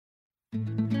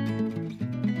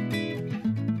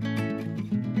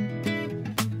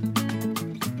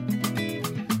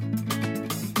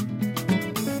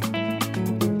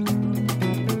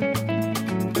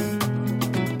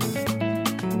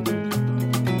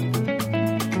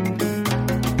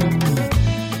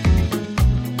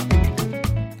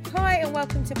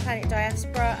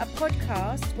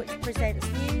which presents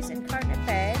news and current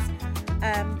affairs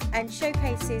and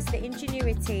showcases the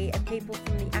ingenuity of people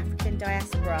from the African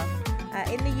diaspora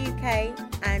in the UK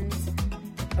and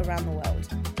around the world.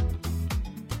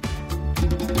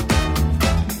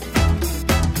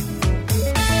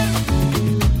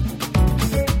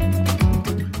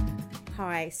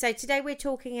 Hi, so today we're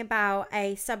talking about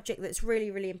a subject that's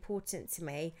really, really important to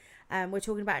me. We're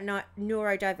talking about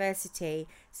neurodiversity.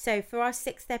 So for our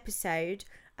 6th episode,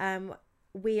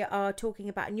 we are talking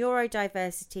about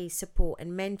neurodiversity support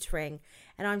and mentoring.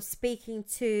 And I'm speaking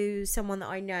to someone that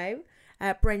I know,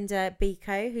 Brenda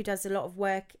Biko, who does a lot of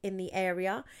work in the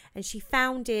area. And she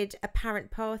founded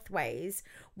Apparent Pathways,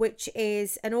 which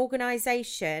is an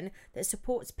organisation that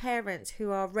supports parents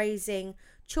who are raising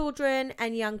children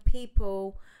and young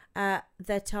people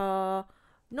that are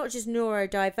not just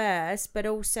neurodiverse, but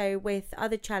also with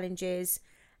other challenges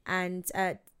and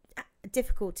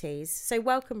difficulties. So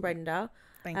welcome, Brenda.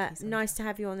 Thank you. So nice to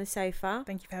have you on the sofa.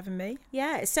 Thank you for having me.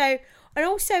 Yeah. So, and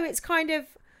also it's kind of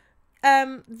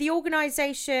the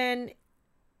organisation.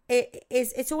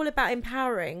 It's all about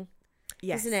empowering,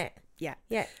 yes. Isn't it? Yeah.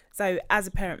 So as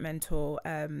a parent mentor,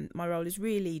 my role is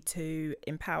really to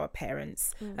empower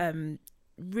parents,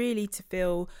 really to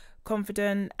feel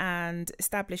confident and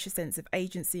establish a sense of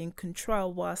agency and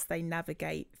control whilst they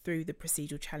navigate through the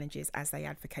procedural challenges as they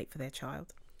advocate for their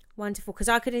child. Wonderful, because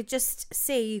I could just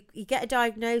see you get a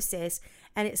diagnosis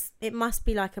and it must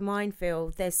be like a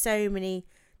minefield. There's so many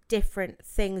different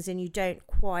things and you don't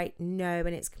quite know,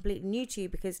 and it's completely new to you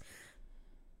because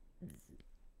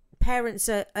parents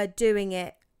are doing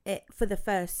it for the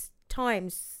first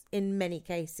times in many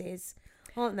cases,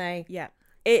 aren't they? Yeah.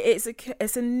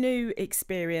 It's a new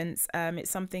experience. It's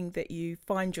something that you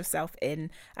find yourself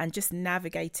in, and just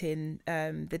navigating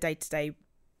the day-to-day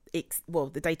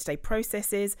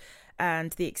processes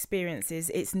and the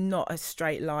experiences. It's not a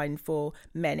straight line for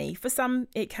many. For some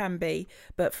it can be,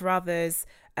 but for others,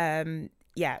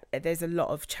 there's a lot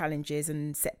of challenges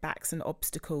and setbacks and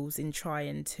obstacles in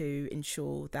trying to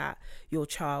ensure that your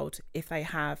child, if they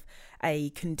have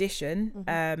a condition,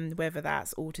 whether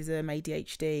that's autism,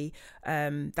 ADHD,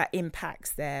 that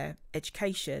impacts their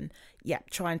education,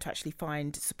 trying to actually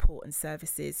find support and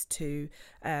services to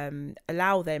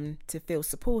allow them to feel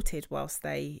supported whilst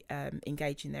they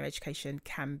engage in their education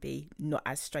can be not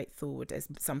as straightforward as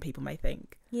some people may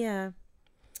think. Yeah.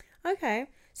 Okay.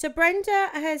 So Brenda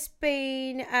has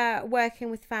been working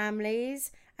with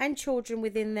families and children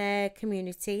within their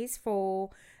communities for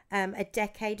a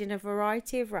decade in a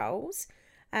variety of roles.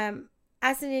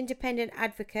 As an independent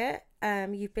advocate,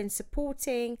 you've been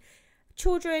supporting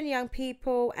children, young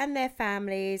people and their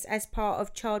families as part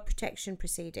of child protection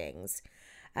proceedings.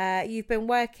 You've been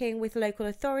working with local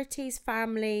authorities,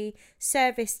 family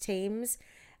service teams,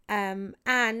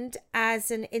 and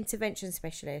as an intervention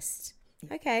specialist.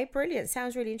 Okay, brilliant.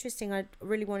 Sounds really interesting. I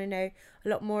really want to know a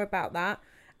lot more about that.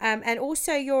 And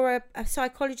also you're a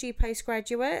psychology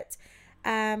postgraduate,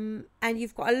 and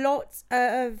you've got a lot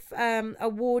of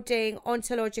awarding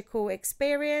ontological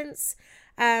experience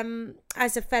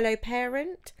as a fellow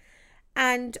parent.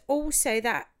 And also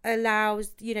that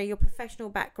allows, your professional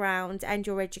background and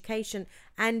your education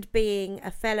and being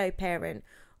a fellow parent,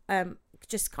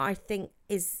 just I think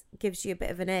gives you a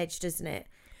bit of an edge, doesn't it?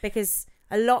 Because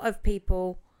a lot of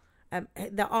people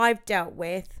that I've dealt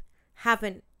with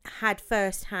haven't had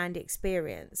first-hand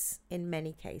experience in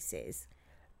many cases.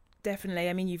 Definitely.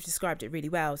 I mean, you've described it really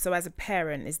well. So as a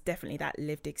parent, it's definitely that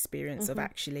lived experience of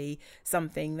actually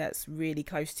something that's really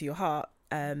close to your heart,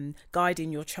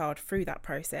 guiding your child through that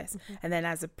process. And then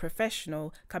as a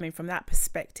professional, coming from that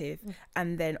perspective,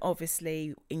 and then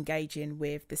obviously engaging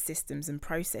with the systems and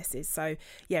processes. So,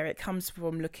 it comes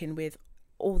from looking through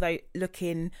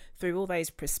all those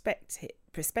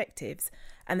perspectives,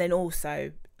 and then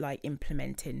also like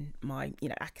implementing my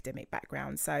academic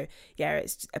background. So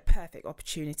it's a perfect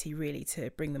opportunity really to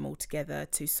bring them all together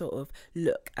to sort of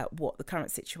look at what the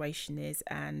current situation is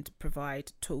and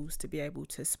provide tools to be able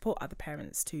to support other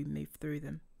parents to move through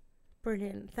them.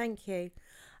 Brilliant, thank you.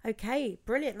 Okay,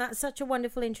 brilliant. That's such a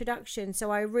wonderful introduction.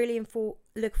 So I really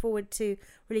look forward to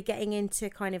really getting into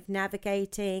kind of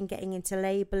navigating, getting into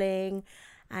labelling,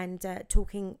 and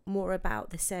talking more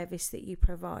about the service that you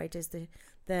provide as the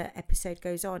episode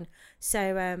goes on.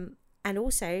 So, and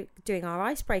also doing our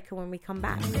icebreaker when we come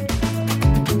back.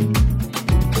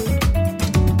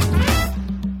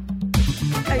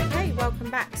 Okay,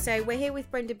 welcome back. So we're here with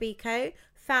Brenda Biko,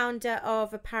 founder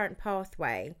of Apparent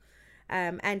Pathway,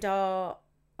 and our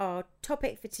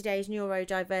topic for today is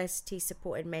neurodiversity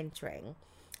support and mentoring.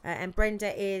 And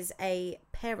Brenda is a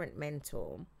parent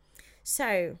mentor.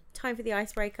 So, time for the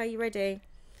icebreaker. Are you ready?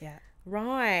 Yeah.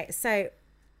 Right. So,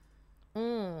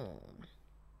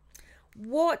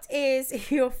 what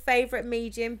is your favourite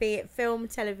medium, be it film,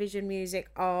 television, music,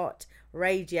 art,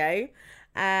 radio?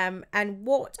 And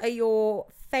what are your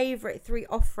favourite 3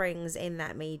 offerings in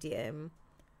that medium?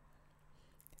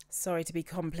 Sorry to be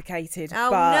complicated, Oh,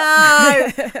 but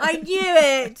no! I knew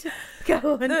it!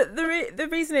 Go on. The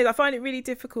reason is I find it really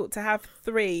difficult to have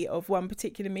 3 of one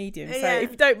particular medium. So Yeah.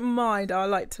 if you don't mind, I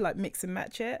like to mix and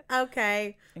match it.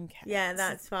 Okay. Okay. Yeah,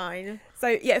 that's fine.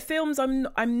 So yeah, films.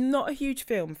 I'm not a huge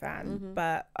film fan,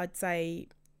 but I'd say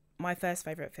my first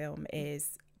favourite film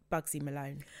is Bugsy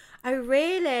Malone. Oh,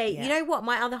 really? Yeah. You know what?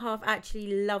 My other half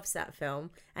actually loves that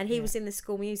film, and he was in the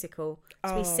School Musical,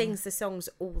 so he sings the songs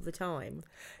all the time.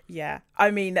 Yeah, I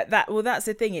mean that's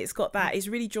the thing. It's got that. It's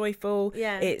really joyful.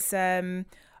 Yeah. It's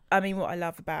I mean, what I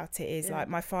love about it is like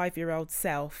my 5-year-old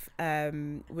self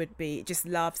just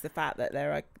loves the fact that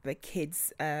there are the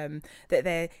kids that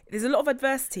there's a lot of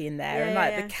adversity in there, and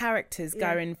like the characters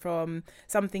going from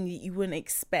something that you wouldn't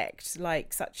expect,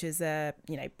 like such as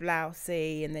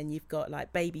Blousey, and then you've got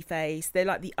like Babyface. They're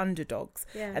like the underdogs,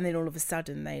 and then all of a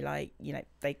sudden they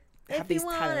they have these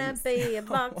talents. If you want to be a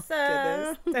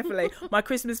boxer. Definitely my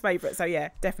Christmas favourite. So yeah,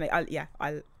 definitely.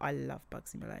 I love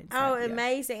Bugsy Malone. So,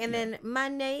 Amazing. And then My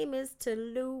Name is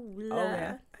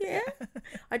Tallulah. Oh, yeah.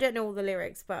 I don't know all the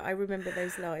lyrics, but I remember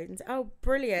those lines. Oh,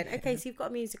 brilliant. Okay, so you've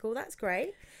got a musical. That's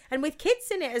great. And with kids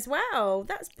in it as well.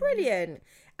 That's brilliant.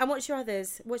 And what's your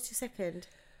others? What's your second?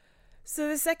 So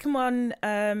the second one,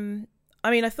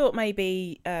 I thought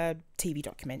maybe TV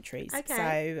documentaries.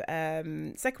 Okay.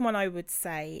 So second one I would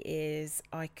say is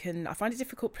I find it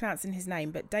difficult pronouncing his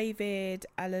name, but David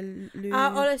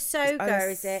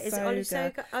Olusoga, is it? Is it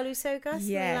Olusoga? Something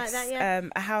yes. like that, yeah.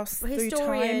 A House Through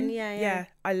Historian, Time. yeah.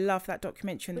 I love that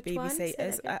documentary on Which the one? BBC. Say that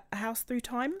It's again. A House Through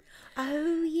Time.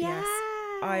 Oh, yeah. Yes.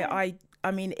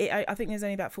 I think there's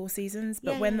only about 4 seasons,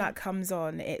 but when that comes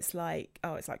on, it's like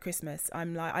Christmas.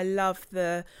 I love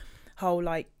the whole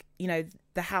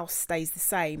the house stays the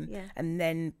same, and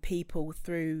then people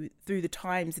through the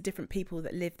times, the different people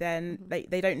that live there, and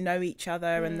they don't know each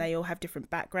other, and they all have different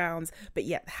backgrounds, but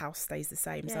yet the house stays the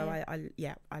same. So I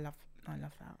love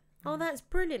that. Oh, that's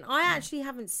brilliant. I actually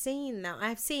haven't seen that.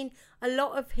 I've seen a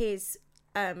lot of his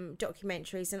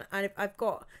documentaries, and I've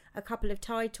got a couple of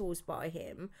titles by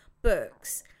him,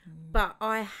 books, but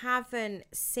I haven't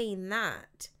seen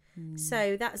that.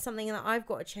 So that's something that I've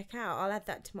got to check out. I'll add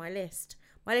that to my list.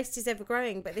 My list is ever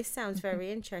growing, but this sounds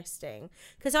very interesting,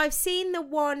 because I've seen the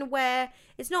one where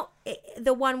it's not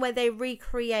the one where they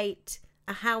recreate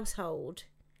a household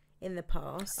in the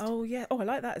past. Oh yeah. Oh, I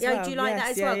like that as well. Do you like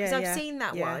that as well? Because I've seen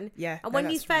that one. Yeah. And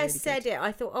when you first said it,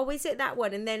 I thought, oh, is it that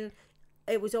one? And then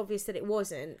it was obvious that it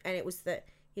wasn't, and it was that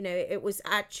it was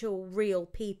actual real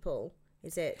people.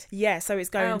 Is it? Yeah, so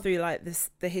it's going through like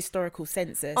the historical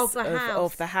census of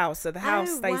the house. So the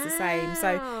house stays the same.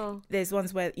 So there's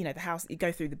ones where the house, you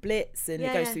go through the Blitz, and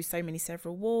it goes through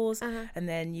several wars, and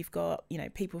then you've got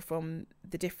people from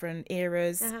the different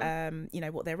eras,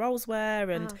 what their roles were,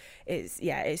 and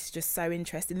it's just so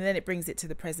interesting. And then it brings it to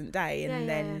the present day, and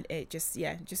then it just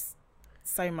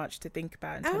so much to think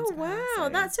about in terms of how,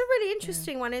 that's a really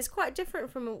interesting one. It's quite different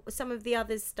from some of the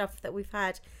other stuff that we've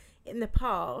had in the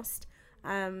past.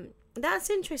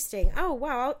 That's interesting. Oh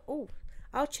wow.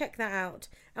 I'll check that out.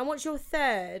 And what's your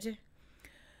third?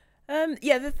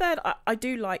 The third, I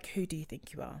do like Who Do You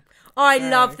Think You Are? I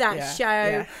love that show.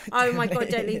 Yeah, oh my God,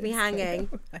 don't leave me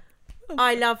hanging.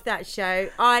 I love that show.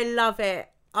 I love it.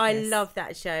 I love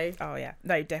that show. Oh yeah,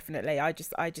 no, definitely. I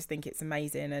just think it's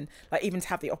amazing, and like even to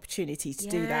have the opportunity to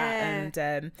do that,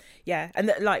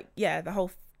 and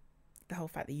the whole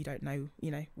fact that you don't know,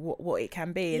 what it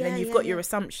can be, and then you've got your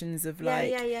assumptions of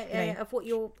of what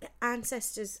your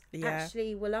ancestors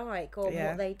actually were like, or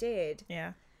what they did.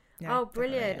 Yeah. Oh,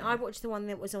 brilliant! I watched the one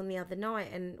that was on the other night,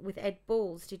 and with Ed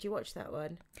Balls. Did you watch that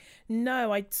one?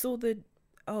 No, I saw the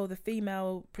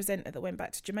female presenter that went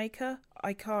back to Jamaica.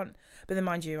 I can't, but then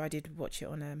mind you, I did watch it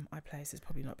on iPlayer, so it's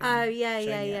probably not been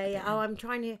yeah. Oh, I'm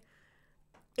trying to.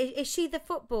 Is she the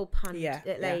football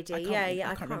pundit lady?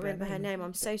 I can't remember her name.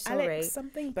 I'm so sorry. Alex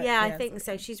something, but I think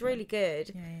so. She's really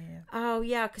good. Yeah. Oh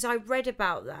yeah, because I read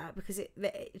about that, because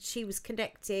she was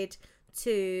connected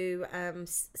to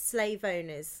slave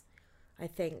owners. I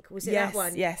think was it that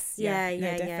one? Yes,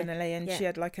 definitely. And she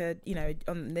had like a,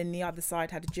 then the other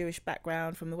side had a Jewish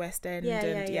background from the West End,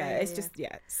 it's just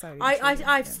so.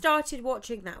 I've started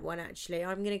watching that one actually.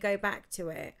 I'm going to go back to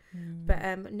it,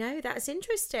 but no, that's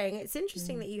interesting. It's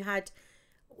interesting that you had.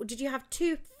 Did you have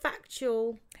 2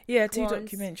 factual? Yeah, 2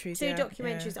 ones? documentaries. 2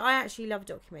 documentaries. I actually love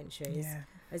documentaries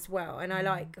as well, and I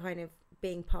like kind of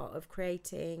being part of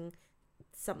creating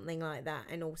something like that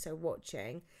and also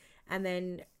watching. And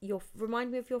then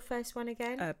remind me of your first one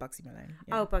again. Bugsy Malone.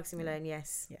 Yeah. Oh, Bugsy Malone,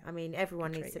 yes. Yeah. I mean,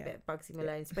 everyone needs a bit of Bugsy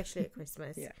Malone, especially at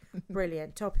Christmas. Yeah.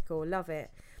 Brilliant, topical, love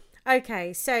it.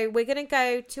 Okay, so we're going to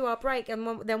go to our break,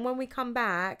 and then when we come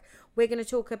back, we're going to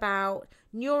talk about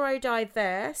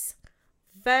neurodiverse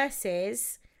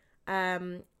versus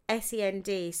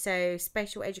SEND, so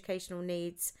special educational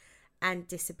needs and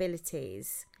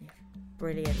disabilities. Yeah.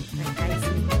 Brilliant. Okay,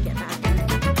 so we can get back.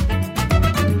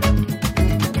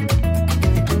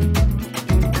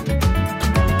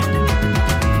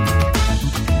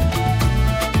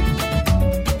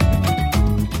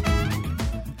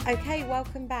 Okay,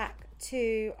 welcome back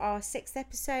to our 6th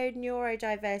episode,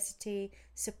 Neurodiversity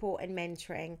Support and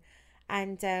Mentoring.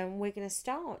 And we're going to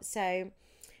start. So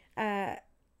we're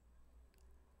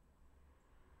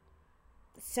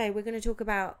going to talk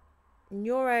about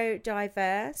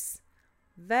neurodiverse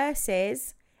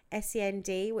versus SEND,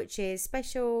 which is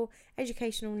special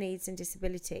educational needs and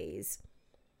disabilities.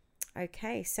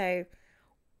 Okay, so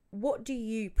what do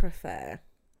you prefer?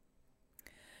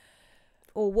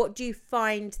 Or what do you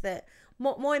find that,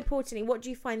 more importantly, what do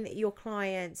you find that your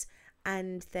clients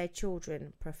and their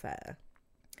children prefer?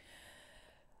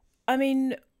 I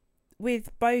mean,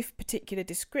 with both particular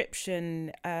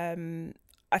description,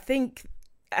 I think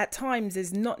at times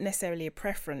there's not necessarily a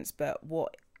preference, but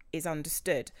what is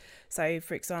understood. So,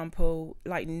 for example,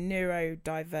 like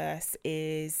neurodiverse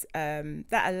is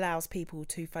that allows people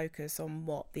to focus on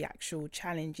what the actual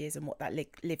challenge is and what that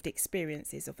lived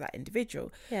experience is of that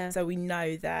individual. Yeah. So we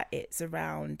know that it's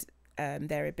around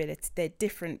their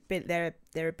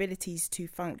abilities to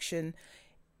function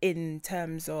in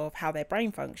terms of how their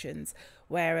brain functions,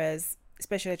 whereas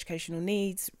special educational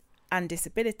needs and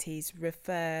disabilities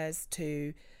refers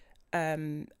to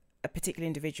a particular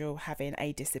individual having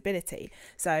a disability.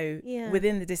 So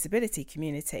within the disability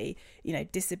community, you know,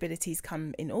 disabilities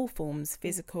come in all forms: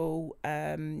 physical,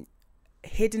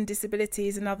 hidden disability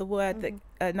is another word that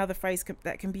another phrase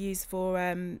that can be used for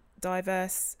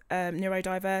diverse,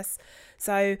 neurodiverse.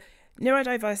 So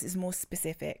neurodiverse is more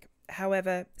specific.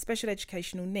 However, special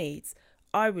educational needs,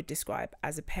 I would describe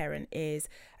as a parent, is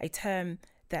a term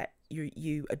that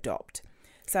you adopt.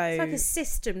 So it's like a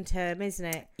system term, isn't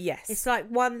it? Yes. It's like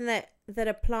one that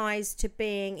applies to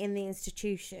being in the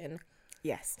institution.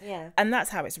 Yes. Yeah. And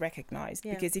that's how it's recognised.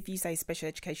 Yeah. Because if you say special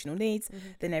educational needs,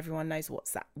 then everyone knows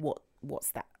what's that what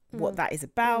that is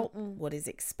about, what is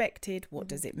expected, what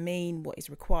does it mean, what is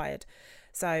required.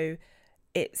 So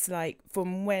it's like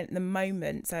from the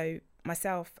moment, so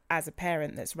myself as a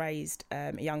parent that's raised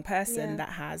a young person that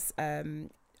has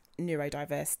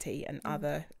neurodiversity and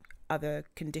other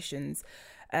conditions,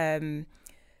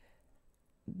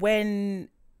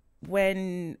 when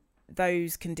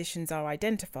those conditions are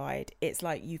identified, it's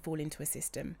like you fall into a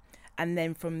system, and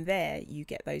then from there you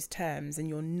get those terms and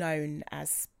you're known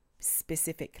as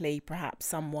specifically perhaps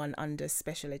someone under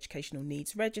special educational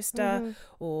needs register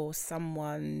or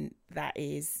someone that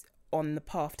is on the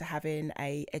path to having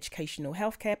a educational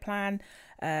healthcare plan.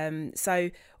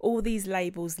 So all these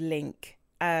labels link.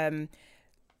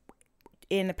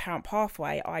 In a parent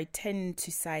pathway, I tend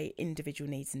to say individual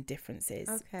needs and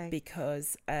differences,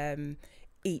 because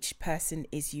each person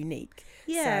is unique.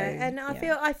 Yeah, so, and I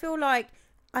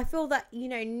feel that, you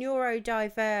know,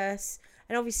 neurodiverse,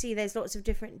 and obviously there's lots of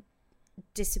different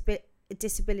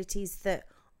disabilities that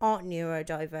aren't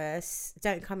neurodiverse,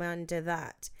 don't come under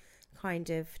that kind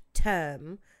of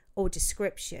term or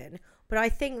description. But I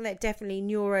think that definitely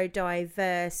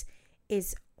neurodiverse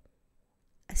is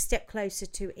a step closer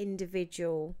to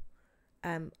individual,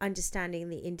 understanding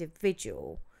the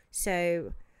individual.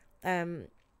 So,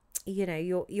 you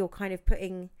know, you're kind of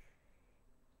putting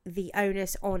the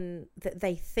onus on that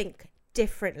they think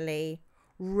differently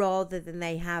rather than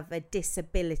they have a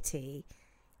disability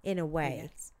in a way.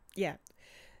 Yes. Yeah.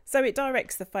 So it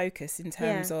directs the focus in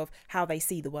terms of how they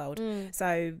see the world.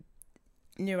 So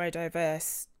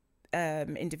neurodiverse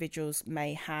individuals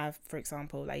may have, for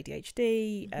example,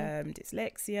 ADHD,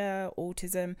 dyslexia,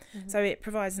 autism. So it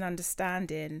provides an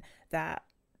understanding that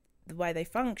the way they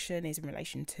function is in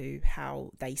relation to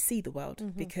how they see the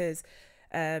world, because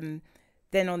then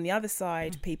on the other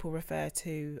side, people refer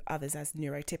to others as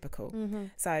neurotypical.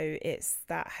 So it's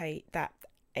that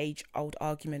age-old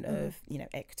argument of, you know,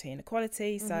 equity and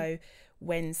equality. So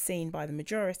when seen by the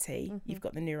majority, you've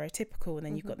got the neurotypical and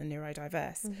then you've got the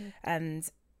neurodiverse. And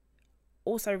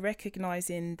also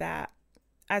recognising that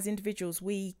as individuals,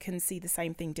 we can see the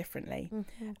same thing differently.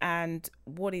 And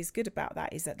what is good about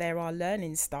that is that there are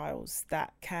learning styles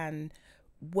that can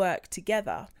work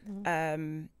together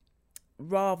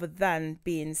rather than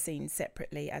being seen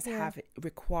separately as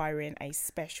requiring a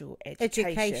special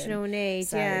educational need.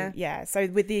 So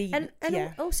with the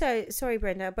also, sorry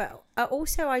Brenda, but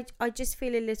also I just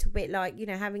feel a little bit like, you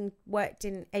know, having worked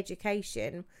in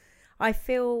education, I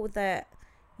feel that,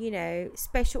 you know,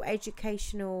 special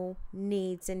educational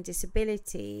needs and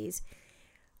disabilities,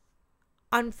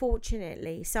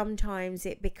 unfortunately, sometimes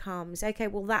it becomes, okay,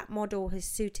 well, that model has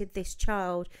suited this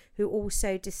child who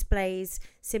also displays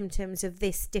symptoms of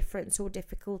this difference or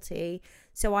difficulty,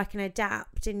 so I can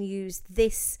adapt and use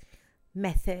this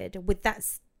method with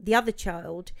the other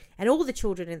child, and all the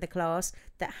children in the class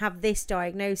that have this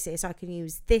diagnosis, I can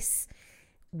use this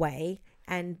way,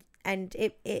 and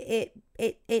it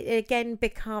again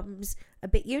becomes a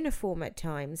bit uniform at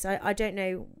times. I don't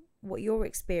know what your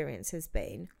experience has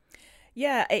been.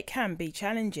 Yeah, it can be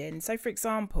challenging. So, for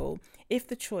example, if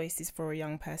the choice is for a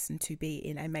young person to be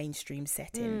in a mainstream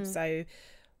setting, so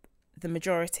the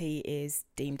majority is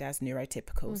deemed as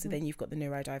neurotypical, so then you've got the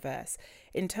neurodiverse.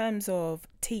 In terms of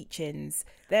teachings,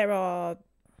 there are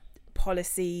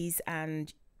policies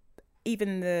and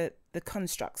even the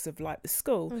constructs of like the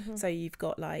school. So you've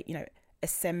got like, you know,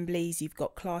 assemblies, you've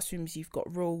got classrooms, you've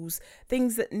got rules,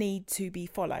 things that need to be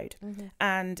followed.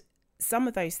 And some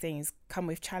of those things come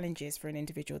with challenges for an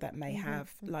individual that may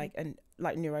have like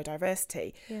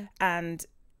neurodiversity, and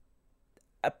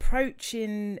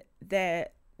approaching their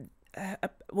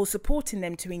supporting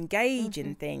them to engage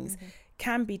in things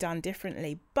can be done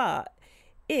differently. But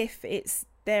if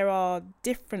there are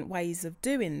different ways of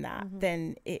doing that,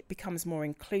 then it becomes more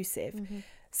inclusive.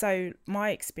 So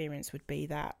my experience would be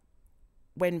that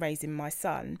when raising my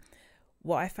son,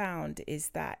 what I found is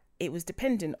that it was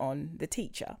dependent on the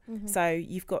teacher. So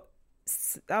you've got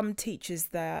some teachers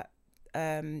that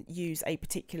use a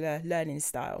particular learning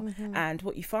style, and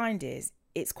what you find is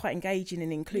it's quite engaging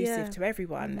and inclusive to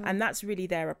everyone, and that's really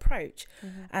their approach.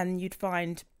 And you'd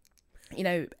find, you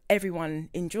know, everyone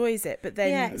enjoys it, but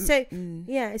then so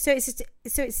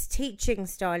it's teaching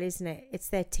style, isn't it? It's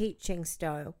their teaching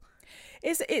style.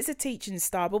 It's a teaching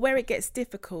style, but where it gets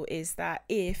difficult is that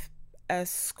if a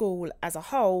school as a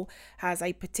whole has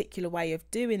a particular way of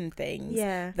doing things,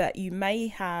 that you may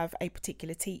have a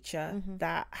particular teacher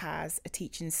that has a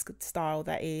teaching style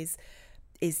that is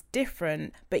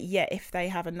different, but yet if they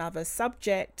have another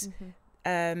subject,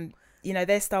 you know,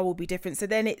 their style will be different. So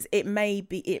then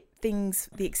the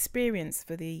experience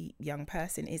for the young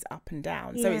person is up and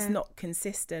down, so it's not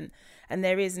consistent, and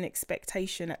there is an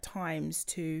expectation at times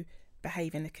to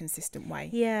behave in a consistent way.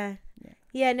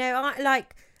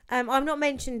 I've not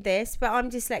mentioned this, but I'm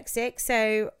dyslexic,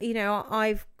 so, you know,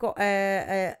 I've got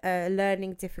a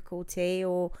learning difficulty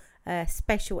or a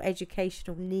special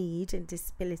educational need and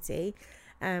disability,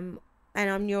 and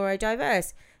I'm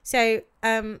neurodiverse. So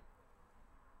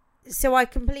I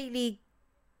completely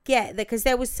get that, because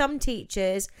there was some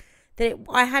teachers that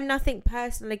I had nothing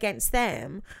personal against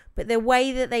them, but the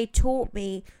way that they taught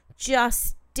me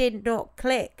just did not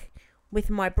click with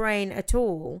my brain at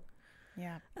all.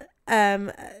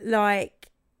 And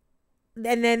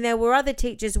then there were other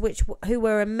teachers who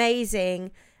were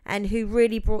amazing and who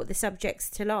really brought the subjects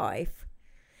to life.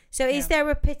 So is there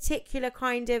a particular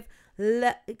kind of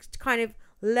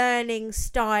learning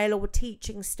style or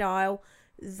teaching style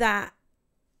that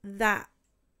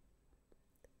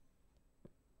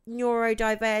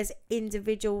neurodiverse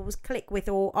individuals click with,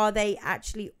 or are they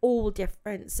actually all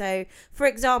different? So, for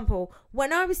example,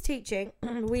 when I was teaching,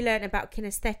 we learned about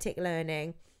kinesthetic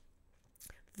learning,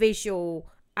 visual,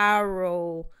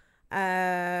 aural,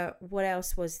 what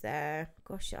else was there?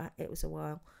 Gosh, it was a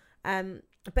while.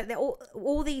 But they're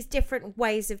all these different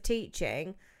ways of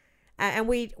teaching, and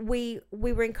we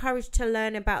were encouraged to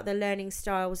learn about the learning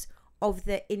styles of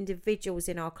the individuals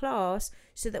in our class,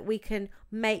 so that we can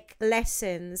make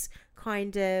lessons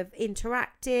kind of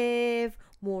interactive,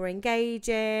 more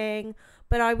engaging.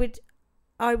 But I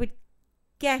would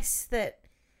guess that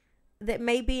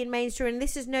maybe in mainstream, and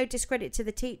this is no discredit to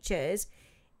the teachers,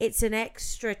 it's an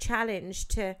extra challenge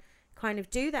to kind of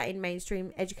do that in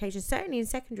mainstream education, certainly in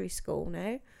secondary school.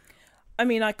 No, I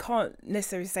mean, I can't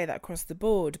necessarily say that across the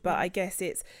board, but I guess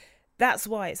that's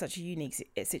why it's such a unique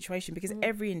situation, because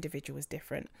every individual is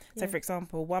different. So, for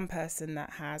example, one person that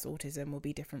has autism will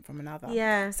be different from another.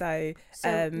 So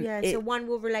one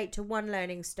will relate to one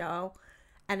learning style,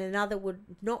 and another would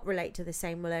not relate to the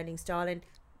same learning style and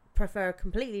prefer a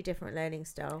completely different learning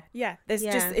style.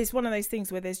 It's one of those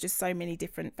things where there's just so many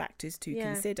different factors to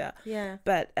consider.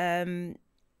 But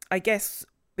I guess,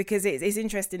 because it's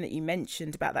interesting that you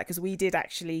mentioned about that, because we did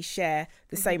actually share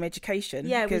the same education.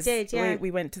 We did. We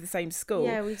went to the same school.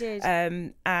 We did.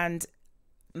 And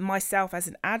myself as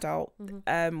an adult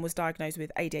was diagnosed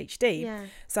with ADHD. Yeah.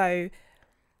 So,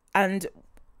 and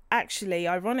actually,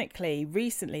 ironically,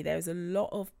 recently there was a lot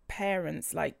of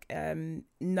parents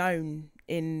known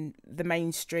in the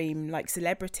mainstream, like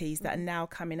celebrities that are now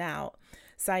coming out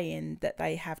saying that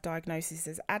they have diagnosis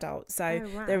as adults. So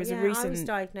there was a recent. I was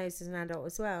diagnosed as an adult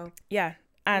as well. Yeah,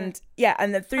 and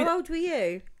then through. How old were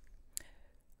you?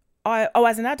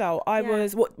 As an adult, I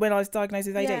was when I was diagnosed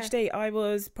with ADHD, I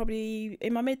was probably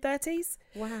in my mid-30s.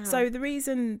 Wow. So the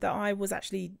reason that I was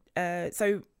actually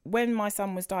so when my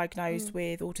son was diagnosed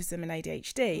with autism and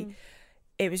ADHD,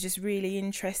 it was just really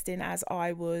interesting as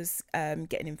I was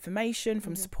getting information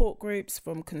from support groups,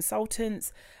 from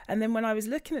consultants, and then when I was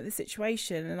looking at the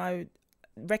situation and I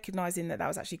recognizing that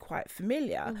was actually quite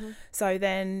familiar, so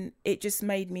then it just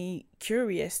made me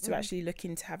curious to actually look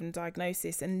into having a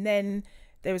diagnosis. And then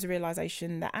there was a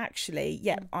realization that actually,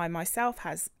 I myself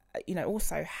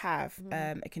also have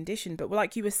a condition. But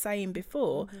like you were saying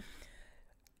before,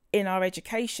 in our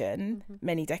education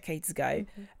many decades ago,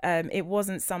 it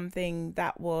wasn't something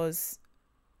that was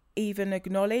even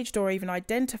acknowledged or even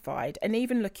identified. And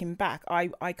even looking back,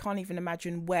 I can't even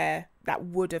imagine where that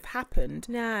would have happened.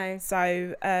 No.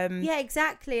 So yeah,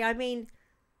 exactly. I mean,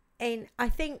 I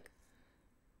think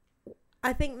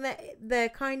that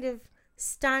the kind of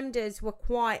standards were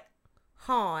quite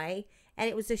high, and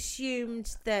it was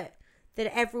assumed that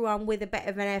everyone with a bit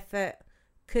of an effort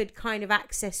could kind of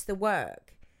access the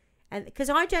work. And because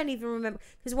I don't even remember,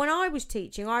 because when I was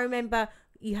teaching, I remember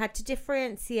you had to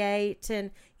differentiate,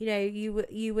 and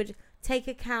you would take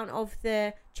account of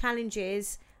the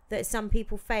challenges that some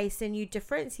people face, and you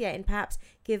differentiate and perhaps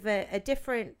give a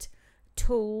different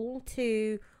tool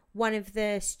to one of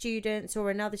the students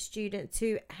or another student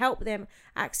to help them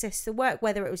access the work,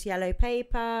 whether it was yellow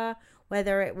paper,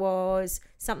 whether it was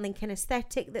something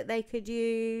kinesthetic that they could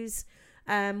use,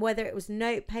 whether it was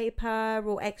note paper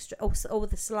or extra or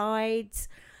the slides.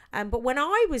 But when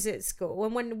I was at school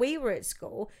and when we were at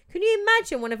school, can you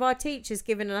imagine one of our teachers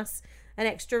giving us an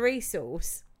extra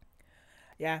resource?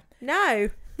 Yeah. No.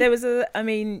 There was I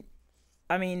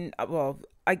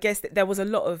guess that there was a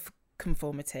lot of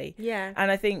conformity. Yeah. And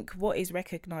I think what is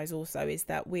recognised also is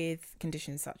that with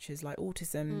conditions such as like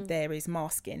autism, there is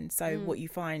masking. So what you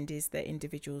find is that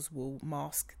individuals will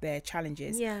mask their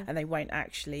challenges, and they won't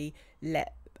actually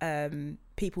let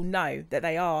people know that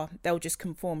they'll just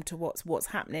conform to what's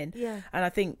happening. Yeah. And I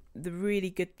think the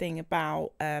really good thing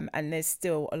about and there's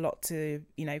still a lot to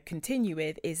continue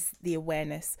with, is the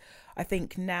awareness. I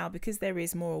think now, because there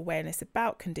is more awareness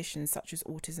about conditions such as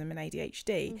autism and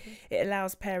ADHD, it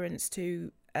allows parents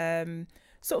to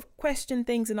sort of question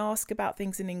things and ask about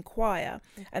things and inquire.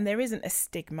 And there isn't a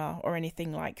stigma or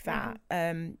anything like that,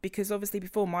 because obviously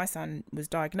before my son was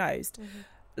diagnosed,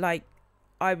 like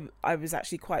I was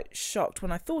actually quite shocked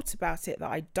when I thought about it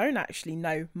that I don't actually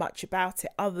know much about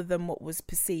it other than what was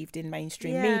perceived in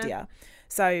mainstream media.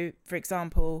 So, for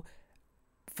example,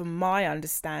 from my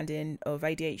understanding of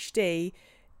ADHD,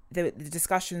 the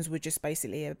discussions were just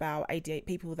basically about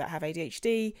people that have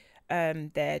ADHD,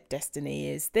 their destiny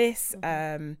is this,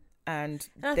 and I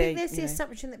think there's the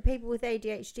assumption that people with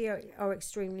ADHD are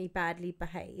extremely badly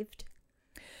behaved.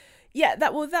 Yeah,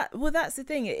 that's the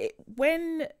thing.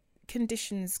 When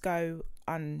conditions go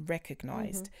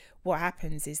unrecognised, what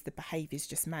happens is the behaviours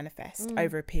just manifest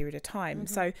over a period of time.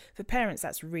 So for parents,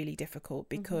 that's really difficult,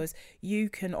 because you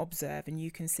can observe and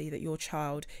you can see that your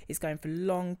child is going for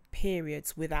long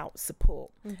periods without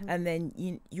support, and then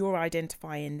you're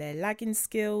identifying their lagging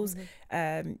skills,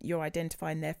 you're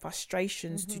identifying their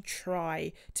frustrations to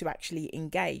try to actually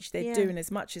engage. They're doing as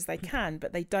much as they can,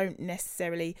 but they don't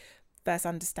necessarily first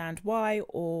understand why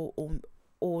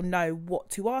or know what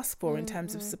to ask for in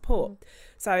terms of support.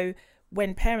 So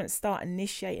when parents start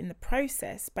initiating the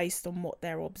process based on what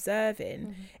they're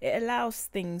observing, it allows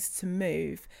things to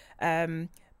move,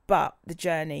 but the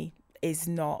journey is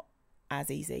not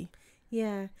as easy.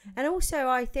 Yeah. And also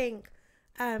I think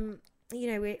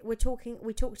we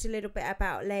talked a little bit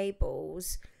about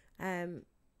labels,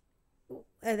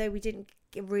 although we didn't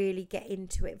really get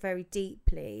into it very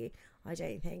deeply, I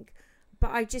don't think.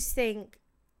 But I just think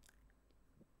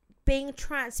being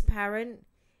transparent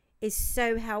is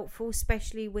so helpful,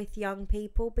 especially with young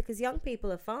people, because young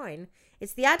people are fine.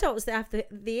 It's the adults that have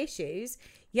the issues.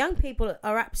 Young people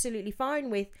are absolutely fine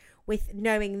with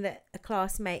knowing that a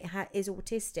classmate is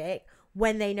autistic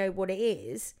when they know what it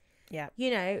is. Yeah.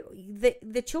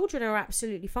 The children are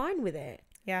absolutely fine with it.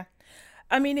 Yeah.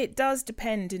 I mean, it does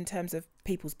depend in terms of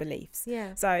people's beliefs.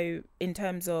 Yeah. So in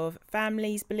terms of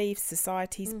families' beliefs,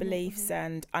 society's beliefs,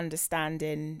 and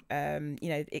understanding,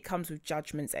 it comes with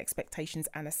judgments, expectations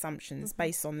and assumptions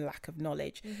based on lack of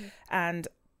knowledge. And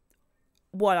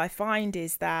what I find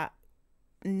is that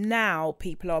now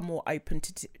people are more open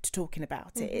to talking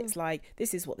about it. It's like,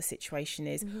 this is what the situation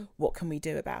is. What can we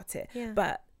do about it? Yeah.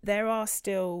 But there are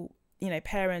still,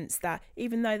 parents that,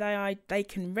 even though they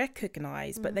can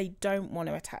recognise, but they don't want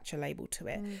to attach a label to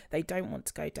it. They don't want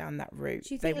to go down that route.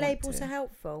 Do you think labels are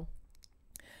helpful?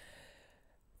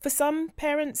 For some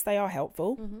parents, they are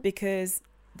helpful because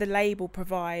the label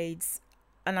provides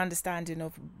an understanding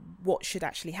of what should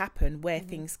actually happen, where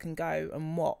things can go,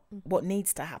 and what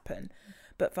needs to happen.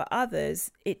 But for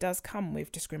others, it does come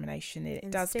with discrimination.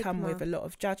 It does stigma. come with a lot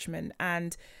of judgment,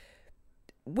 and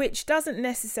which doesn't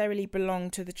necessarily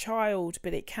belong to the child,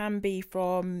 but it can be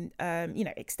from,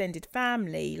 extended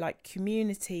family, like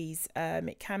communities.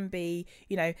 It can be,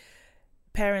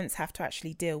 parents have to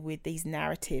actually deal with these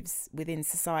narratives within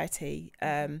society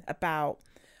about,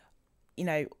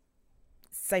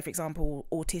 say, for example,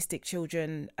 autistic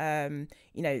children,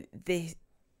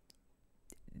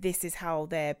 this is how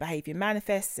their behaviour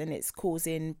manifests and it's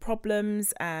causing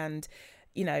problems, and,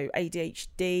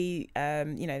 ADHD,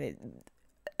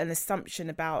 an assumption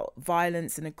about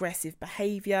violence and aggressive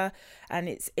behaviour.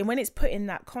 And when it's put in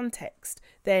that context,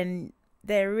 then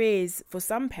there is, for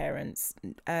some parents,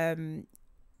 that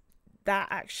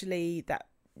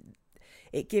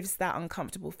it gives that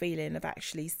uncomfortable feeling of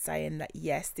actually saying that,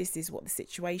 yes, this is what the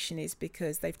situation is,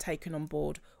 because they've taken on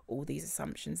board all these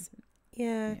assumptions.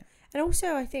 Yeah. And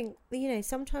also, I think,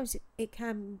 sometimes it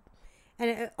can,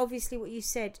 and obviously what you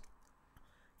said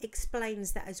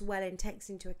explains that as well and takes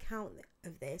into account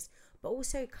of this, but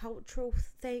also cultural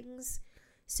things.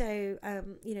 So,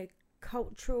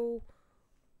 cultural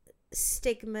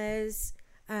stigmas,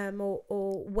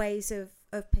 or ways of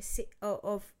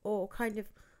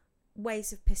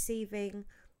ways of perceiving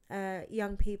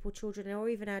young people, children, or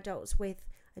even adults with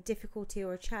a difficulty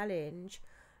or a challenge.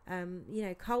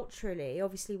 Culturally,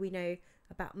 obviously we know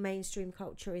about mainstream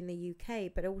culture in the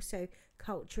UK, but also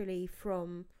culturally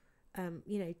from,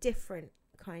 different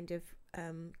kind of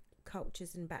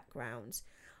cultures and backgrounds.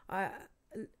 I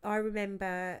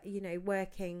remember,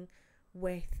 working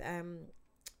with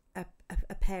a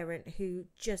parent who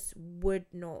just would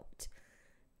not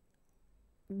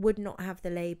have the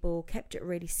label, kept it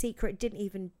really secret, didn't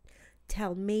even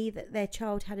tell me that their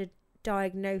child had a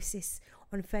diagnosis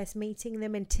on first meeting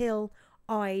them until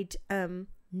I'd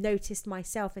noticed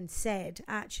myself and said,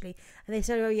 actually, and they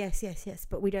said, oh yes,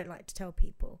 but we don't like to tell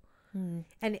people.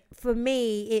 And for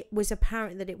me, it was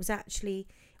apparent that it was actually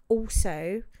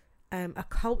also a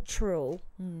cultural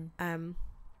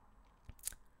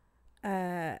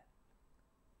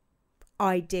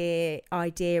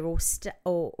idea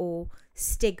or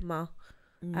stigma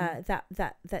that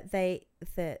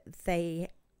they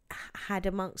had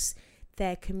amongst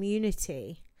their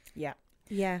community.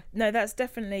 Yeah. No, that's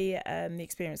definitely the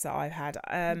experience that I've had.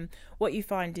 What you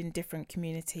find in different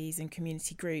communities and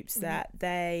community groups, that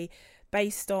they,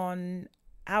 based on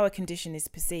how a condition is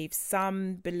perceived,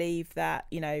 some believe that,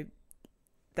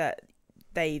 that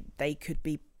they could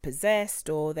be possessed,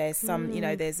 or there's some,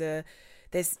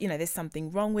 there's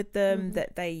something wrong with them,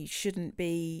 that they shouldn't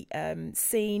be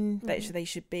seen, that they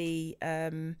should be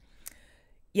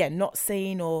not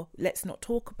seen, or let's not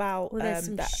talk about. Well, there's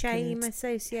some shame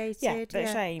associated. Yeah,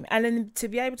 there's shame. And then to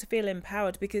be able to feel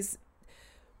empowered, because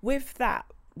with that,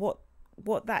 what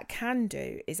that can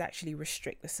do is actually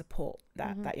restrict the support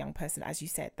that that young person, as you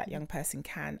said, that young person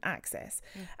can access.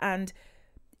 And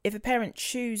if a parent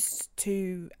chooses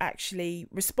to actually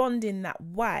respond in that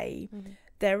way,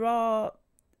 there are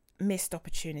missed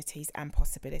opportunities and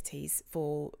possibilities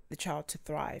for the child to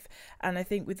thrive. And I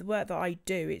think with the work that I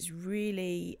do, it's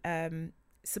really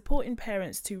supporting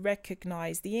parents to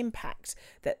recognise the impact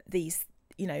that these,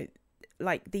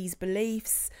 these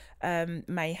beliefs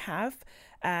may have,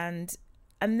 and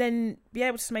then be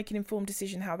able to make an informed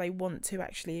decision how they want to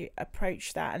actually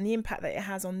approach that, and the impact that it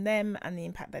has on them and the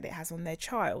impact that it has on their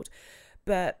child.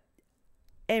 But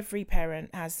every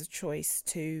parent has the choice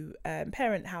to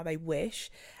parent how they wish,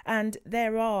 and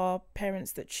there are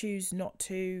parents that choose not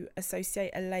to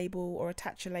associate a label or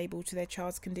attach a label to their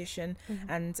child's condition,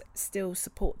 and still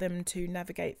support them to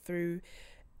navigate through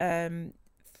the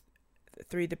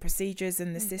procedures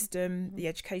and the system, the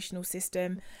educational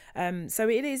system. So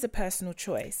it is a personal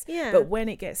choice. Yeah. But when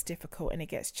it gets difficult and it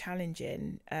gets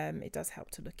challenging, it does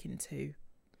help to look into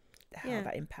how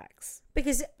that impacts.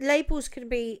 Because labels can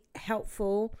be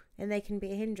helpful and they can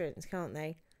be a hindrance, can't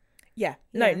they? Yeah,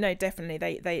 Yeah. no, definitely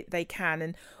they can.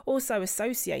 And also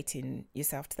associating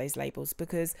yourself to those labels,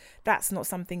 because that's not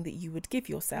something that you would give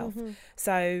yourself.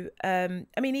 So, I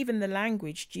mean, even the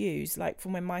language used, like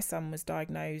from when my son was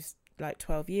diagnosed like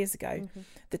 12 years ago,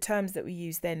 the terms that we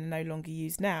used then are no longer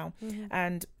used now.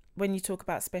 And when you talk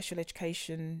about special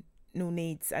educational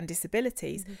needs and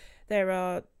disabilities, there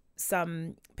are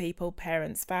some people,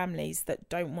 parents, families that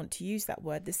don't want to use that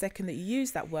word. The second that you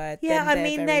use that word, Yeah, then I they're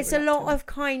mean, very there's a lot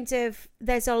reluctant.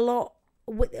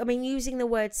 of I mean, using the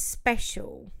word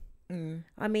special,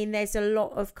 I mean, there's a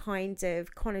lot of kind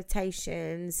of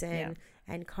connotations and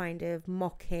kind of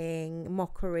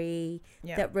mockery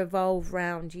that revolve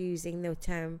around using the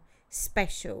term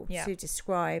special to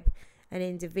describe an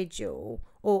individual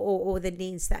or the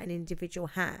needs that an individual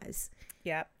has.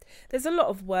 Yeah, there's a lot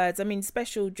of words. I mean,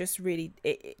 special just really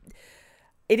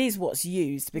it is what's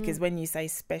used, because when you say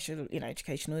special,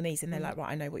 educational needs, and they're like, right,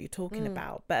 I know what you're talking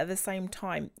about. But at the same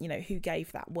time, who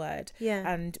gave that word?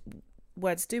 Yeah. And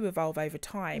words do evolve over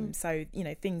time, so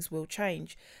things will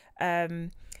change.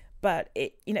 But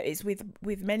it's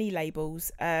with many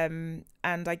labels, and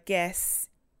I guess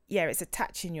it's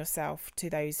attaching yourself to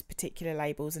those particular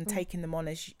labels and taking them on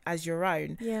as your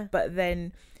own. Yeah. But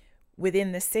then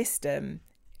within the system,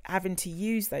 having to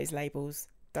use those labels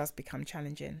does become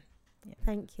challenging. Yeah.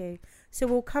 Thank you. So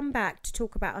we'll come back to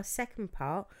talk about our second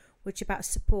part, which is about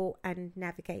support and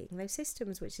navigating those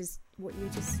systems, which is what you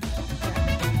just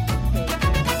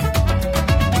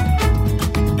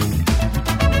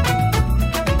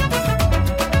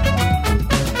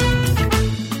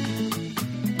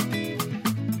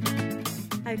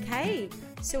Okay,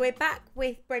 so we're back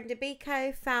with Brenda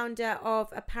Biko, founder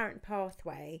of A Parent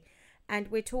Pathway, and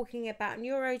we're talking about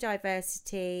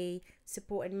neurodiversity,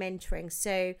 support and mentoring.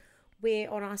 So we're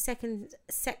on our second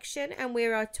section and we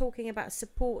are talking about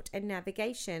support and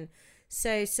navigation.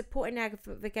 So support and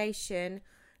navigation,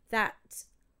 that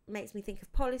makes me think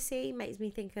of policy, makes me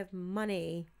think of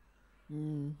money.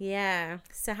 Yeah.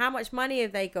 So how much money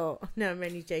have they got? No, I'm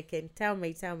only joking. Tell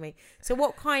me. So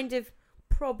what kind of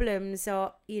problems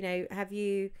have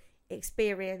you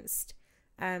experienced,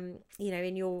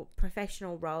 in your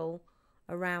professional role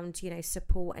around,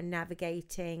 support and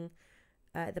navigating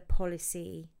the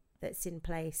policy that's in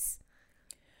place?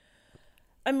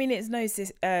 I mean, it's no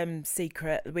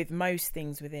secret with most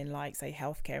things within, like, say,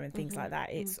 healthcare and things like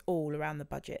that. It's all around the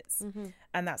budgets,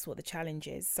 and that's what the challenge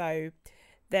is. So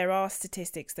there are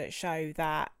statistics that show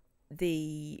that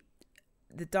the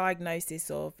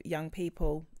diagnosis of young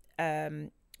people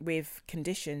with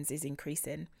conditions is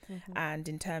increasing, and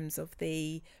in terms of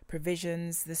the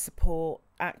provisions, the support,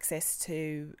 access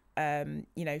to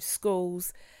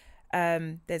schools,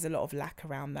 there's a lot of lack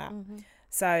around that.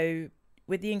 So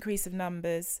with the increase of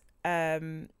numbers,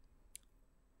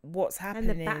 what's happening,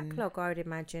 and the backlog, I would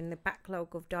imagine, the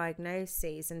backlog of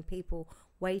diagnoses and people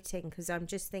waiting, because I'm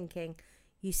just thinking,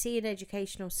 you see an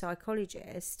educational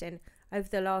psychologist, and over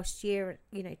the last year,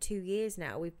 2 years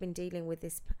now, we've been dealing with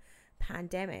this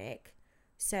pandemic,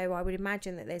 so I would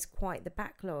imagine that there's quite the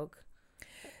backlog.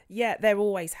 Yeah, there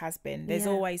always has been. There's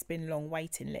always been long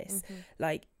waiting lists.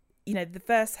 Like, the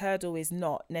first hurdle is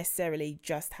not necessarily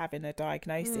just having a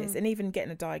diagnosis, and even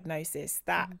getting a diagnosis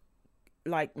that,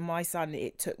 like my son,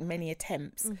 it took many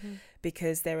attempts,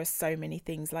 because there are so many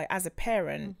things. Like, as a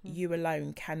parent, you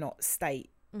alone cannot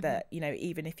state that,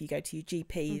 even if you go to your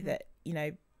GP, that,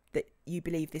 that you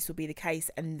believe this will be the case,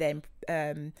 and then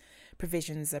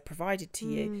provisions are provided to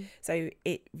you. So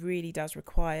it really does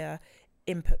require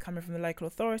input coming from the local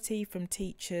authority, from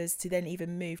teachers, to then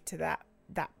even move to that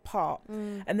part.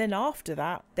 And then after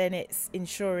that, then it's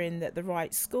ensuring that the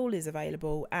right school is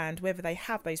available and whether they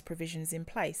have those provisions in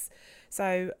place.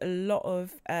 So a lot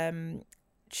of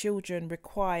children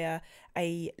require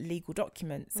a legal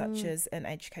document, such as an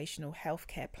educational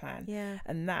healthcare plan,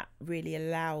 and that really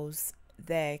allows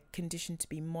their condition to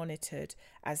be monitored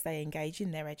as they engage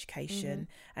in their education,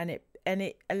 and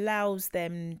it allows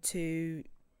them to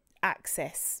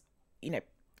access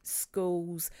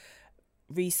schools,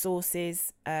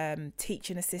 resources,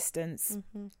 teaching assistance,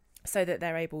 so that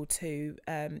they're able to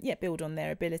build on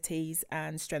their abilities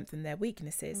and strengthen their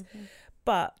weaknesses.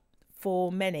 But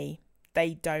for many,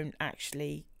 they don't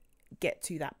actually get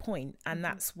to that point, and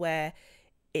that's where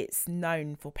it's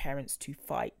known for parents to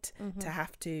fight, to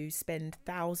have to spend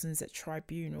thousands at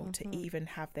tribunal to even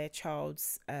have their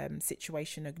child's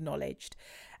situation acknowledged,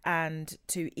 and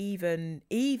to even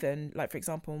like, for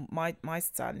example, my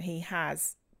son, he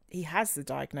has the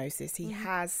diagnosis, he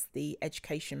has the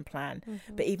education plan,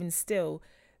 but even still,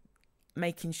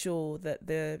 making sure that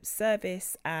the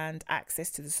service and access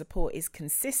to the support is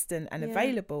consistent and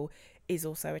available is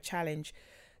also a challenge.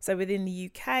 So within the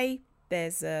UK,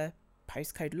 there's a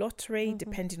postcode lottery,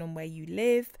 depending on where you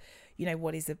live, you know,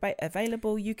 what is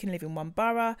available. You can live in one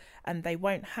borough and they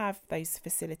won't have those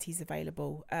facilities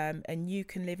available. And you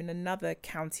can live in another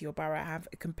county or borough, have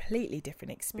a completely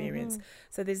different experience.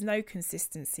 So there's no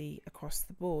consistency across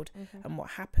the board. And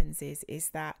what happens is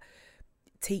that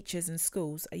teachers and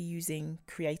schools are using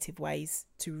creative ways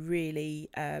to really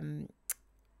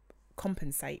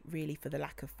compensate really for the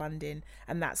lack of funding.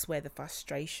 And that's where the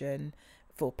frustration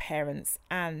for parents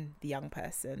and the young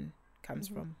person comes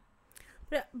from.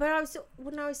 But when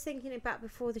I was thinking about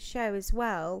before the show as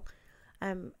well,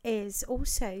 is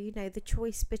also, you know, the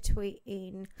choice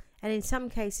between, and in some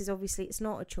cases obviously it's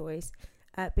not a choice,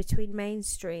 between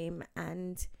mainstream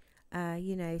and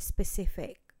you know,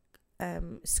 specific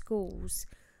schools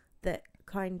that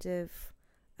kind of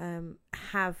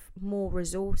have more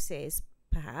resources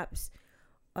perhaps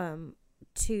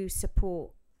to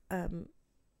support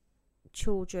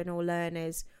children or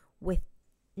learners with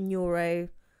neuro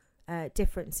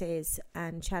differences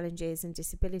and challenges and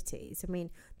disabilities. I mean,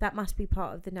 that must be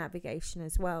part of the navigation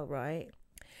as well, right?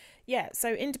 Yeah,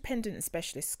 so independent and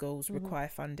specialist schools require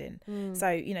funding. So,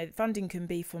 you know, funding can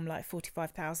be from like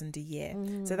 45,000 a year.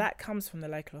 So that comes from the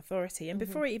local authority. And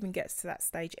before it even gets to that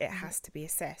stage, it has to be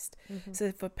assessed.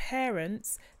 So for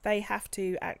parents, they have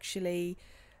to actually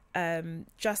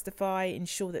justify,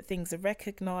 ensure that things are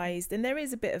recognised. And there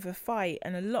is a bit of a fight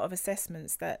and a lot of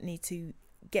assessments that need to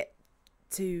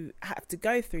have to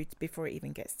go through before it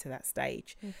even gets to that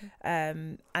stage.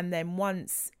 And then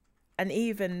once, and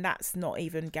even that's not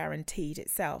even guaranteed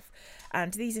itself.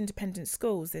 And these independent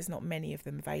schools, there's not many of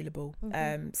them available.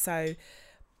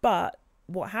 But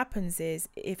what happens is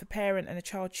if a parent and a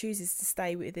child chooses to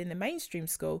stay within the mainstream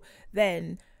school,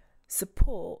 then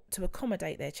support to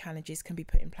accommodate their challenges can be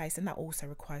put in place, and that also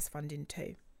requires funding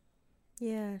too.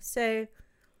 Yeah. So,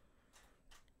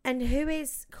 and who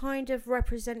is kind of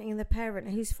representing the parent?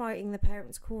 Who's fighting the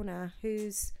parent's corner?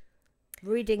 Who's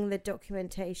reading the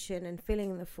documentation and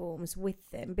filling the forms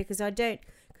with them? Because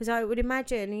I would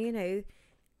imagine, you know,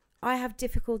 I have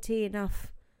difficulty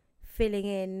enough filling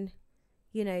in,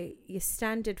 you know, your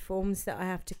standard forms that I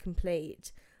have to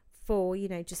complete for, you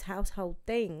know, just household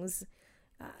things.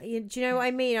 Do you know what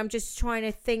I mean? I'm just trying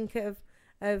to think of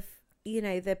you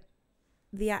know,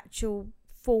 the actual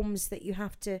forms that you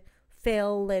have to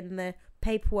fill and the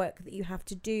paperwork that you have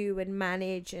to do and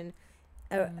manage, and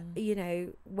you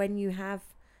know, when you have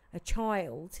a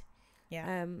child.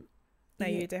 No,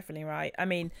 you're definitely right. I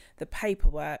mean, the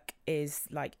paperwork is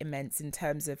like immense in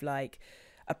terms of like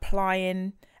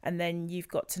applying, and then you've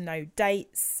got to know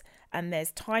dates, and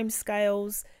there's time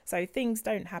scales, so things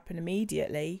don't happen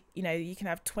immediately. You know, you can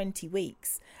have 20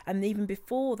 weeks, and even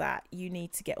before that you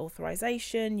need to get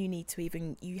authorization.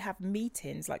 You have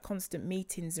meetings, like constant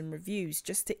meetings and reviews,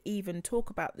 just to even talk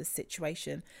about the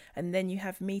situation. And then you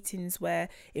have meetings where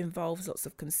it involves lots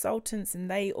of consultants,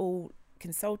 and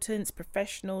consultants,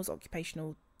 professionals,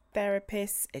 occupational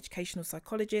therapists, educational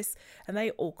psychologists, and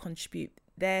they all contribute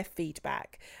their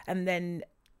feedback. And then,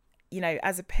 you know,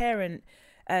 as a parent,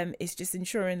 it's just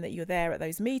ensuring that you're there at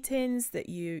those meetings, that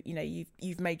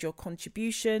you've made your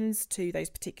contributions to those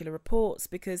particular reports,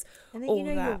 because and then all you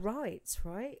know that, your rights,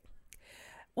 right?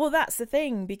 Well, that's the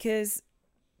thing, because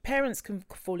parents can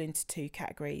fall into two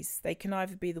categories. They can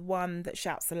either be the one that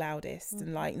shouts the loudest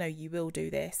and like, no, you will do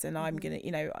this, and I'm gonna,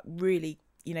 you know, really,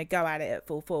 you know, go at it at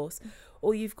full force,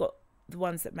 or you've got the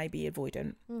ones that may be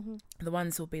avoidant. The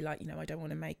ones will be like, you know, I don't want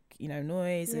to make, you know,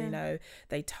 noise, you know,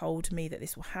 they told me that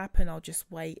this will happen, I'll just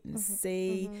wait and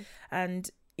see. And,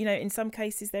 you know, in some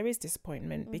cases there is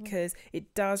disappointment, because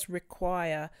it does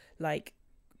require like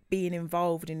being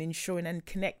involved in ensuring and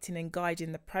connecting and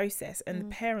guiding the process. And the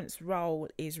parents' role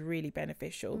is really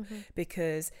beneficial,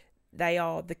 because they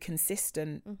are the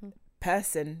consistent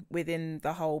person within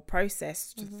the whole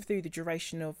process through the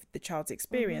duration of the child's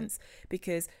experience,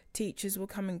 because teachers will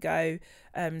come and go,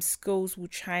 schools will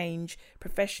change,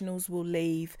 professionals will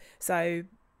leave. So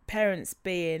parents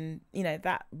being, you know,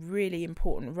 that really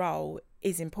important role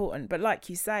is important. But like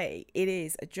you say, it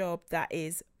is a job that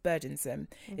is burdensome.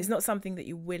 It's not something that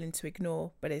you're willing to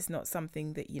ignore, but it's not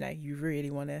something that, you know, you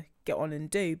really want to get on and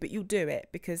do, but you'll do it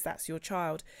because that's your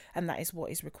child and that is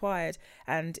what is required.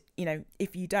 And, you know,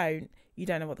 if you don't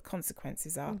know what the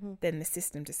consequences are, then the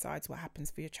system decides what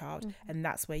happens for your child, and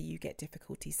that's where you get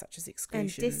difficulties such as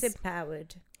exclusions. And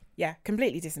disempowered. Yeah,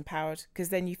 completely disempowered, because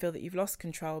then you feel that you've lost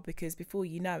control, because before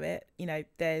you know it, you know,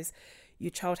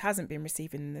 your child hasn't been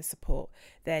receiving the support,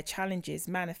 their challenges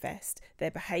manifest,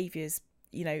 their behaviours,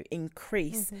 you know,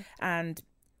 increase, and,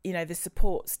 you know, the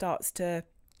support starts to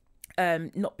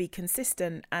not be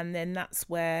consistent, and then that's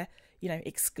where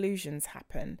exclusions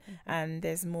happen, and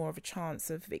there's more of a chance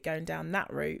of it going down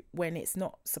that route when it's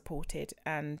not supported,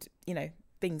 and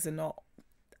things are not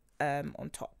on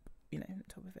top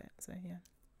of it. So yeah.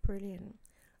 Brilliant.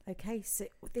 Okay, so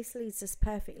this leads us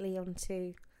perfectly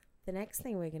onto the next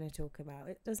thing we're going to talk about,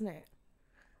 doesn't it?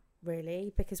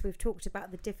 Really, because we've talked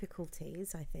about the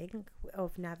difficulties, I think,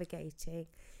 of navigating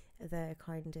the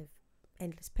kind of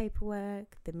endless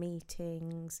paperwork, the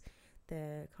meetings,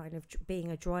 the kind of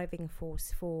being a driving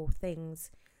force for things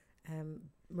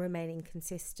remaining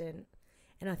consistent.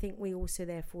 And I think we also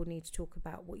therefore need to talk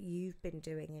about what you've been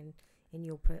doing in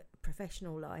your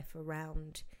professional life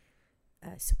around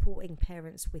supporting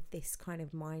parents with this kind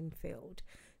of minefield.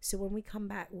 So when we come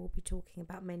back, we'll be talking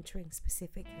about mentoring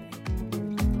specifically.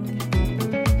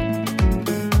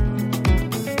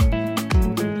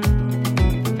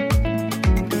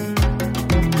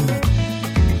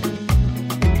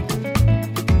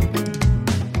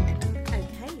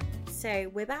 So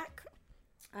we're back.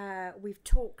 We've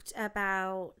talked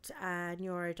about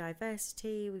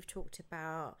neurodiversity. We've talked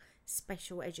about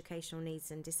special educational needs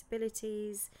and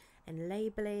disabilities and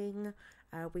labelling.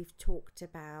 We've talked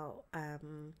about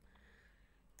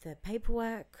the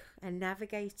paperwork and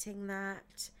navigating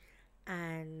that.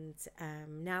 And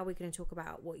now we're going to talk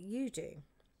about what you do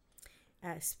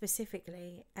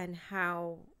specifically, and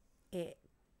how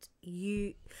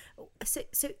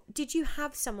so did you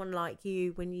have someone like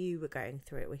you when you were going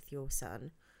through it with your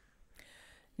son?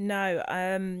 No,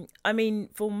 I mean,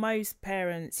 for most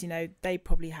parents, they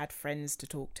probably had friends to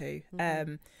talk to.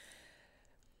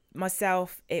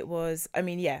 Myself, it was,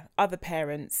 other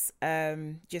parents,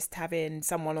 just having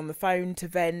someone on the phone to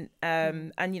vent.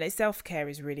 And, self-care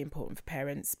is really important for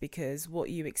parents, because what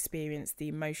you experience, the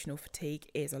emotional fatigue,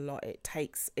 is a lot.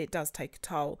 It does take a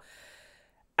toll.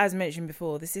 As mentioned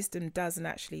before, the system doesn't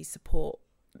actually support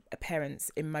a parent's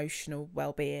emotional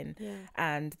well-being,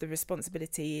 and the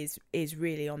responsibility is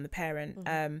really on the parent.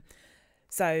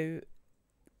 So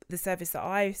the service that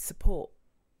I support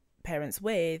parents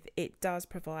with, it does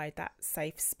provide that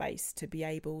safe space to be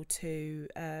able to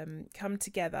come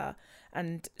together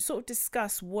and sort of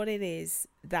discuss what it is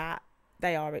that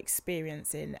they are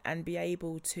experiencing, and be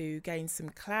able to gain some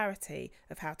clarity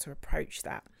of how to approach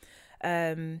that.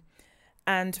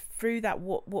 And through that,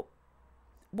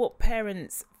 what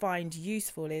parents find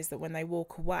useful is that when they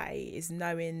walk away, is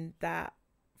knowing that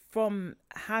from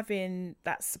having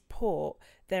that support,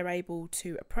 they're able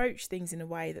to approach things in a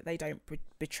way that they don't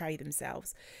betray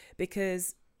themselves.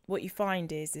 Because what you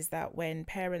find is that when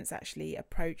parents actually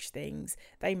approach things,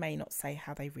 they may not say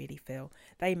how they really feel.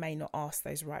 They may not ask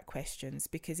those right questions,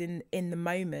 because in the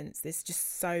moments there's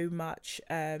just so much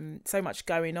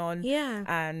going on. Yeah.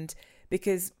 And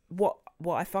because what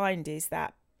I find is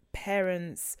that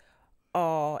parents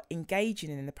are engaging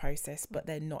in the process, but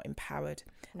they're not empowered.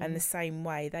 And the same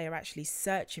way, they are actually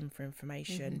searching for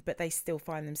information, but they still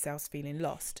find themselves feeling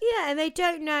lost. Yeah, and they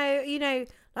don't know,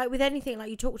 like with anything, like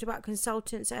you talked about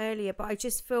consultants earlier, but I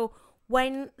just feel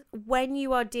when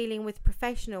you are dealing with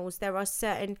professionals, there are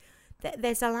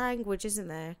there's a language, isn't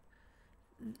there?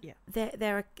 Yeah.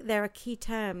 There are key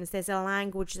terms. There's a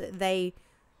language that they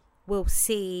will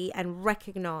see and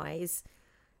recognise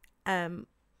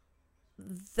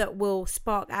that will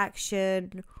spark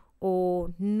action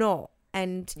or not.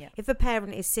 And if a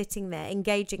parent is sitting there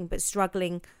engaging but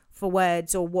struggling for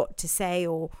words or what to say,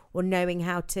 or knowing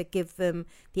how to give them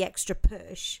the extra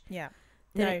push,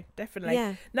 no,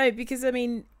 definitely, no, because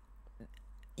you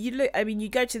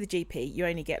go to the GP, you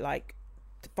only get like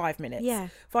 5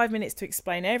 minutes. 5 minutes to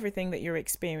explain everything that you're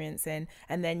experiencing,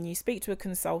 and then you speak to a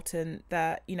consultant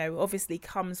that obviously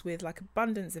comes with like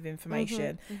abundance of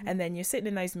information, and then you're sitting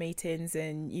in those meetings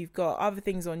and you've got other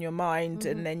things on your mind,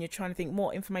 and then you're trying to think,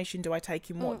 what information do I take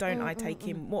in, what don't I take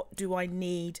in, what do I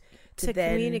need to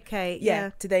then communicate,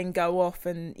 to then go off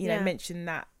and mention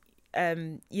that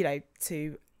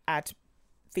to add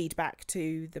feedback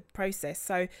to the process.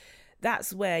 So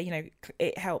that's where,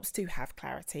 it helps to have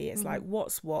clarity. It's like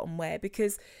what's what and where,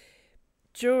 because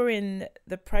during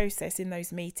the process in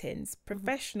those meetings,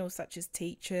 professionals such as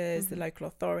teachers, the local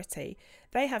authority,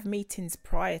 they have meetings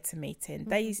prior to meeting.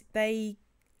 They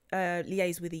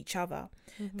liaise with each other.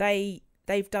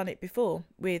 They've done it before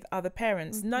with other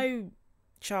parents. No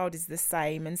child is the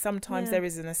same, and sometimes there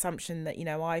is an assumption that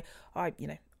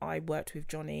I worked with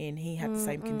Johnny and he had the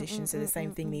same conditions, so the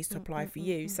same thing needs to apply for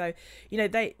you. So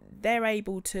they're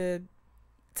able to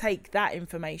take that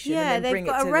information and then bring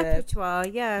it to a repertoire.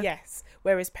 Yes,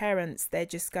 whereas parents, they're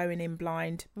just going in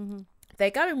blind. they're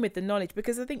going with the knowledge,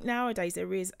 because I think nowadays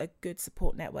there is a good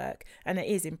support network, and it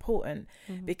is important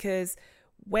because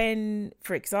when,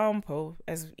 for example,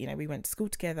 as you know, we went to school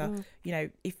together, you know,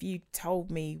 if you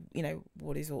told me, you know,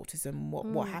 what is autism,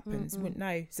 what happens, wouldn't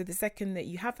know. So the second that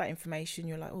you have that information,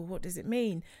 you're like, oh, what does it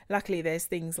mean? Luckily there's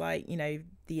things like, you know,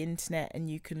 the internet, and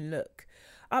you can look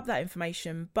up that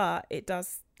information, but it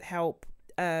does help.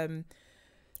 And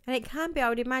it can be, I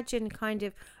would imagine, kind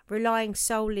of relying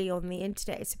solely on the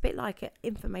internet. It's a bit like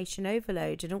information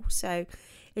overload, and also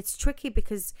it's tricky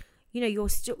because, you know,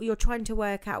 you're trying to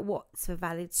work out what's a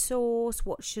valid source,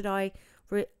 what should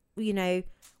you know,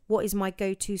 what is my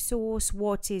go-to source,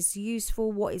 what is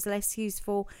useful, what is less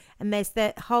useful, and there's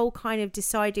that whole kind of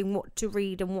deciding what to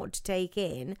read and what to take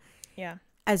in,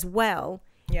 as well.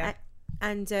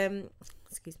 And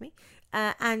excuse me.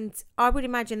 And I would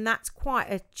imagine that's quite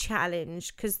a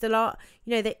challenge, because you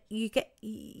know, that you get,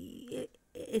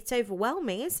 it's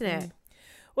overwhelming, isn't it?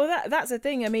 Well, that's the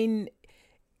thing. I mean,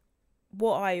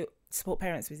 what I support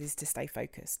parents with is to stay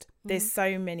focused. There's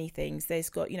so many things. There's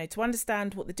got, you know, to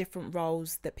understand what the different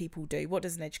roles that people do. What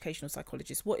does an educational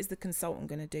psychologist, what is the consultant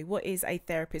going to do? What is a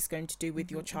therapist going to do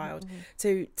with your child?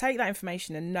 To take that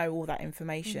information and know all that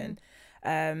information.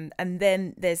 And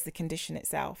then there's the condition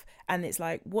itself, and it's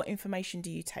like, what information do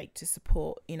you take to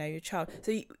support, you know, your child?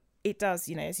 So it does,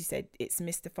 you know, as you said, it's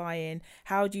mystifying.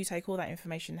 How do you take all that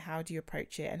information? How do you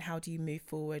approach it? And how do you move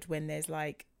forward when there's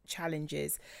like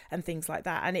challenges and things like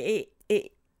that? And it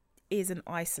is an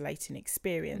isolating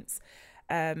experience.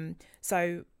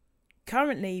 So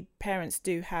currently parents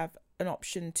do have an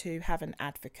option to have an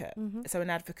advocate, so an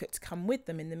advocate to come with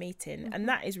them in the meeting, and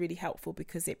that is really helpful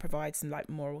because it provides some like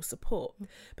moral support.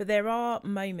 But there are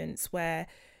moments where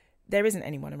there isn't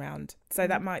anyone around, so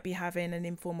that might be having an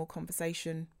informal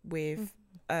conversation with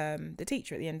the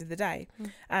teacher at the end of the day,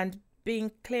 and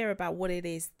being clear about what it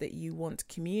is that you want to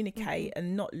communicate,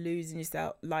 and not losing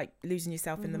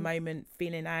yourself in the moment,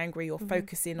 feeling angry or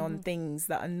focusing on things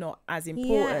that are not as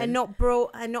important,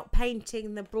 and not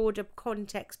painting the broader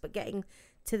context, but getting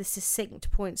to the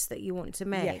succinct points that you want to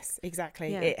make. Yes,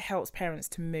 exactly. It helps parents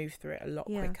to move through it a lot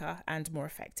quicker and more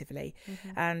effectively.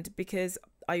 And because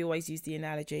I always use the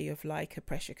analogy of like a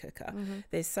pressure cooker,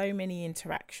 there's so many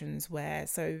interactions where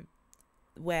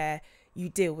you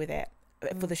deal with it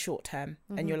for the short term,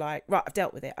 and you're like, right, I've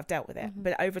dealt with it,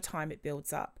 but over time it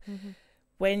builds up.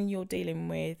 When you're dealing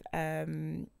with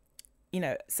you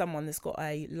know, someone that's got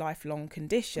a lifelong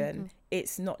condition,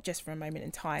 it's not just for a moment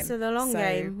in time. So the long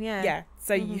game,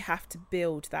 so you have to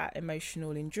build that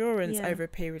emotional endurance over a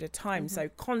period of time. So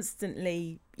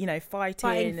constantly, you know,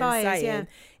 fighting and saying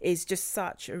is just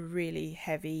such a really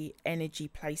heavy energy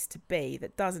place to be,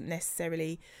 that doesn't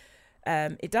necessarily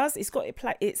it's got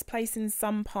its place in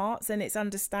some parts, and it's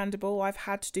understandable. I've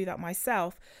had to do that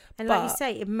myself, and like you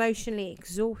say, emotionally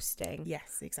exhausting.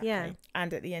 Yes, exactly.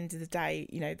 And at the end of the day,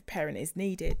 you know, the parent is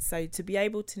needed, so to be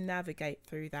able to navigate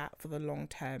through that for the long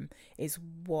term is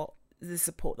what the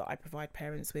support that I provide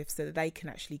parents with, so that they can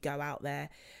actually go out there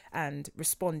and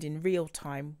respond in real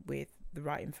time with the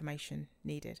right information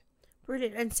needed.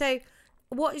 Brilliant. And so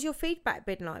what has your feedback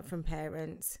been like from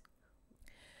parents?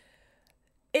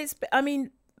 I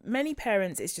mean, many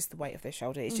parents, it's just the weight of their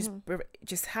shoulder. It's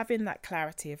just having that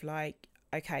clarity of like,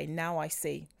 okay, now I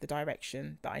see the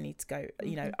direction that I need to go.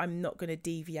 You know, I'm not going to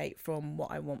deviate from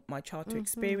what I want my child to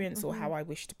experience or how I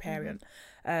wish to parent.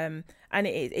 And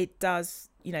it does,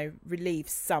 you know, relieve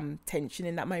some tension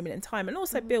in that moment in time, and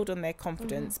also build on their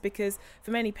confidence, because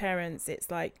for many parents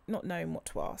it's like not knowing what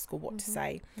to ask or what to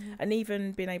say, and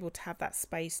even being able to have that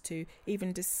space to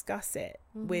even discuss it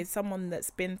with someone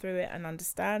that's been through it and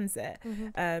understands it,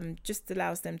 just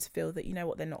allows them to feel that, you know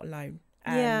what, they're not alone.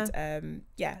 And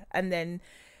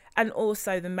and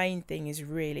also the main thing is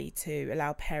really to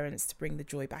allow parents to bring the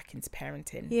joy back into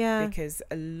parenting, because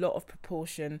a lot of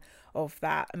proportion of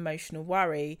that emotional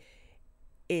worry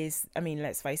is, I mean,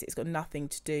 let's face it, it's got nothing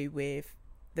to do with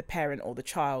the parent or the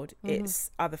child.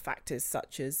 It's other factors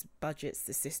such as budgets,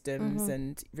 the systems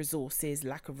and resources,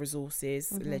 lack of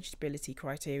resources, eligibility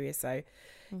criteria. So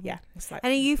it's like,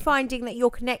 and are you finding that you're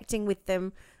connecting with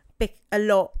them a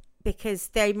lot, because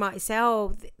they might say,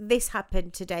 oh, this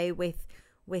happened today with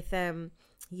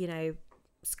you know,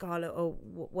 Scarlett, or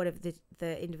whatever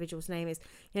the individual's name is,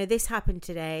 you know, this happened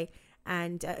today,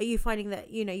 and are you finding that,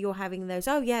 you know, you're having those,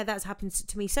 oh yeah, that's happened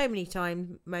to me so many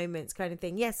times moments kind of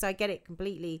thing? Yes, I get it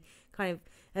completely, kind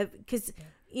of, because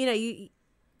you know,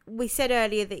 we said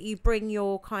earlier that you bring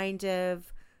your kind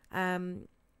of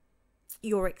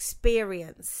your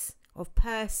experience of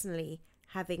personally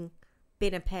having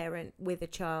been a parent with a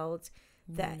child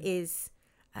that is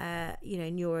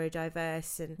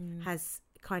neurodiverse and has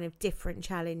kind of different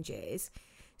challenges.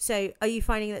 So are you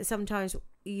finding that sometimes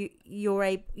you're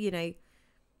able,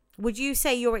 would you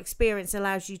say your experience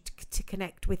allows you to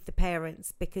connect with the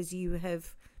parents because you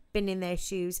have been in their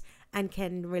shoes and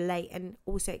can relate and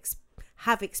also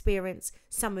have experienced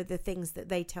some of the things that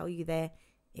they tell you they're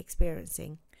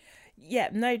experiencing? Yeah,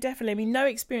 no, definitely. I mean, no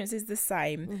experience is the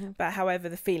same, but however,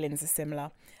 the feelings are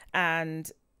similar.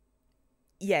 And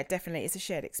yeah, definitely, it's a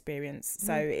shared experience.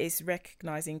 So it's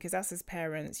recognising, because us as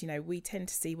parents, we tend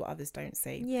to see what others don't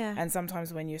see. Yeah. And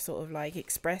sometimes when you're sort of like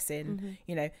expressing,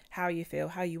 how you feel,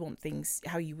 how you want things,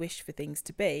 how you wish for things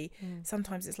to be,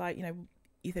 sometimes it's like,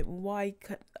 you think, well, why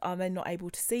are they not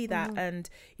able to see that? And,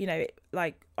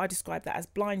 like I describe that as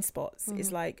blind spots.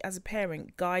 It's like, as a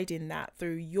parent, guiding that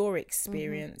through your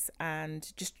experience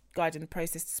and just guiding the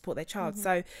process to support their child.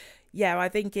 So, yeah, I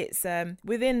think it's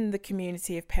within the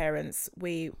community of parents,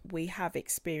 we have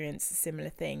experienced similar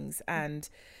things. And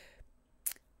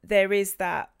there is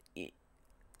that,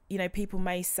 people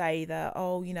may say that,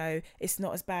 oh, it's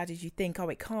not as bad as you think. Oh,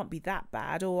 it can't be that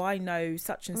bad. Or I know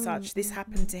such and such, this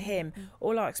happened to him.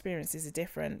 All our experiences are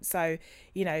different. So,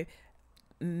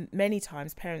 many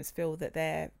times parents feel that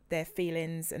their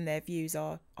feelings and their views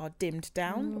are dimmed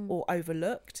down or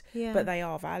overlooked, but they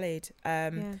are valid.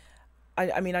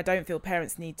 I mean, I don't feel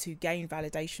parents need to gain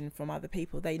validation from other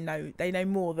people. They know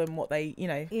more than what they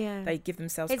give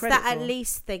themselves credit for. It's that at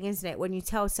least thing, isn't it? When you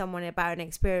tell someone about an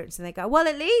experience and they go, well,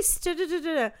 at least,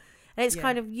 and it's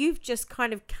kind of, you've just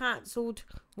kind of cancelled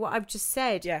what I've just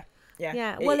said. Yeah.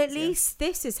 Well, at least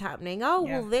this is happening. Oh,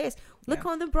 well, this. Look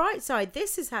on the bright side.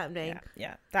 This is happening.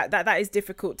 Yeah. That is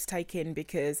difficult to take in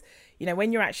because,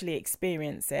 when you actually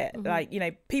experience it, like,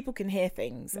 people can hear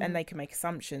things and they can make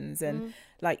assumptions. And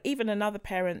like even another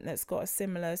parent that's got a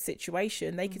similar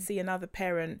situation, they could see another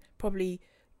parent probably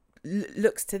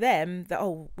looks to them that,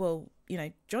 oh, well,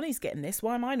 Johnny's getting this.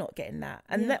 Why am I not getting that?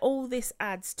 And that all this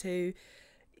adds to,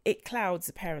 it clouds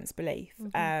a parent's belief.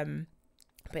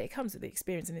 But it comes with the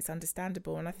experience and it's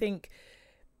understandable. And I think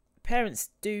parents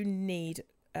do need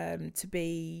to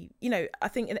be, I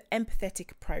think an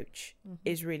empathetic approach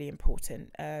is really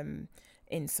important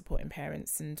in supporting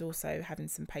parents, and also having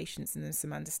some patience and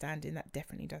some understanding. That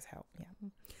definitely does help. Yeah.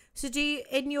 So do you,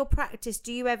 in your practice,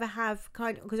 do you ever have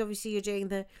because obviously you're doing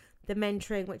the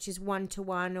mentoring, which is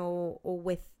 1-to-1 or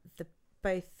with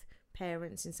both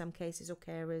parents in some cases, or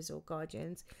carers or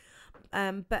guardians.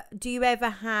 But do you ever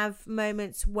have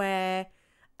moments where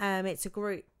it's a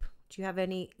group? Do you have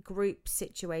any group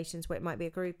situations where it might be a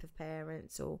group of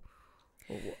parents or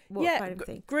what kind of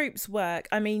thing? Groups work.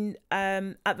 I mean,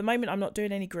 at the moment, I'm not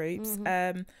doing any groups.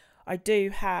 I do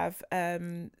have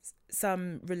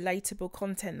some relatable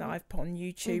content that I've put on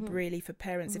YouTube really for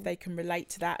parents if they can relate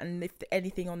to that, and if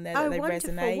anything on there that they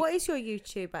resonate. What is your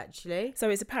YouTube actually? So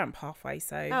it's a Parent Pathway.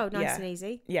 So nice and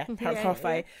easy. Yeah, Parent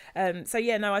Pathway.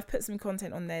 Yeah. I've put some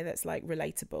content on there that's like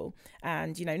relatable,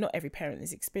 and not every parent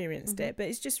has experienced it, but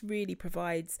it just really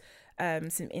provides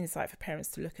some insight for parents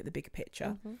to look at the bigger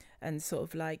picture and sort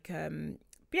of like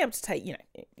be able to take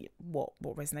what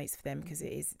resonates for them, because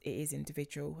it is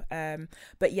individual.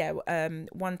 But yeah,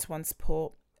 1-to-1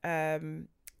 support.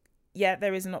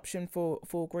 There is an option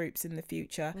for groups in the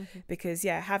future, because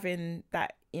having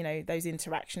that those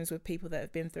interactions with people that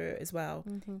have been through it as well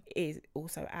is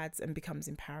also adds and becomes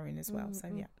empowering as well. So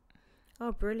yeah.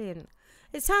 Oh, brilliant!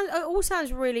 It all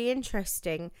sounds really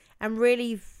interesting and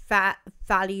really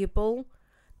valuable,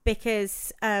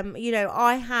 because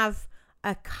I have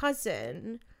a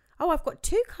cousin. I've got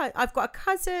two cousins. I've got a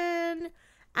cousin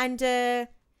and a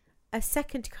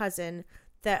second cousin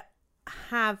that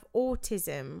have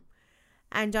autism,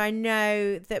 and I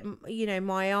know that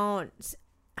my aunt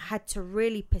had to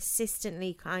really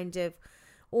persistently kind of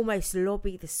almost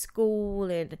lobby the school,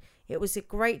 and it was a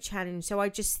great challenge. So I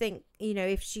just think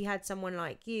if she had someone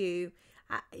like you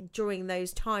during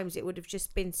those times, it would have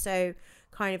just been so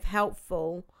kind of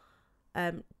helpful.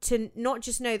 To not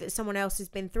just know that someone else has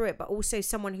been through it, but also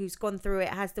someone who's gone through it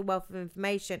has the wealth of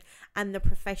information and the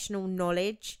professional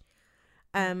knowledge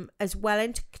as well,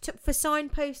 and for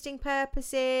signposting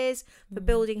purposes, for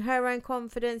building her own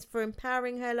confidence, for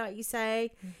empowering her, like you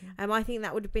say. I think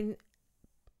that would have been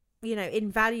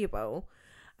invaluable.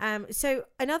 So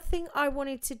another thing I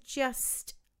wanted to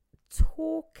just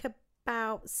talk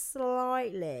about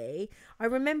slightly, I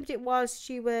remembered it whilst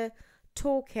you were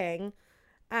talking,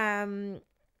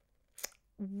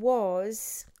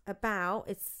 was about,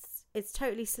 it's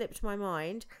totally slipped my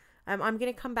mind. I'm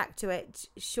going to come back to it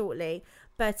shortly,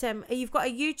 but you've got a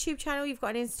YouTube channel, you've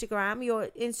got an Instagram. Your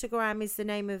Instagram is the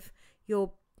name of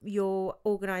your your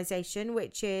organisation,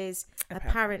 which is a Okay.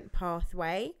 Parent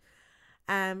Pathway.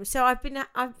 So I've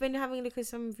been having a look at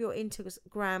some of your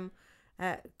Instagram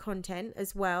content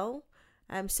as well.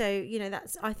 So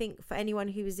that's, I think, for anyone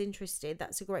who is interested,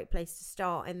 that's a great place to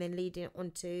start, and then leading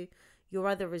on to your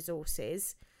other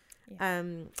resources. Yeah.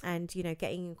 And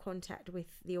getting in contact with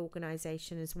the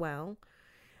organisation as well.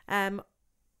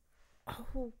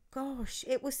 Oh gosh,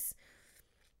 it was.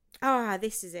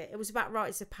 This is it. It was about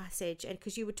rites of passage, and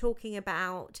because you were talking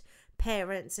about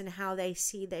parents and how they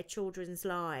see their children's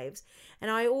lives,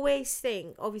 and I always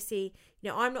think, obviously,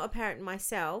 I'm not a parent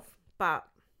myself, but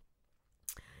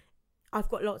I've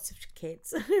got lots of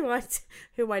kids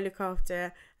who I look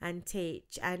after and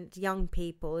teach, and young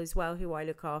people as well who I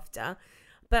look after.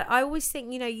 But I always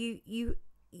think, you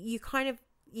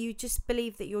just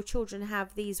believe that your children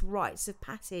have these rites of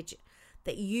passage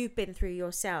that you've been through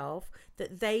yourself,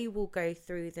 that they will go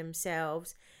through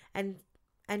themselves. And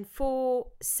for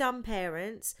some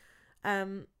parents,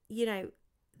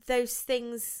 those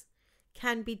things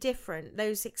can be different.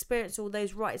 Those experiences or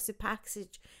those rites of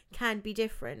passage can be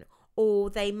different, or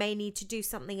they may need to do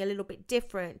something a little bit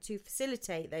different to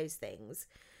facilitate those things.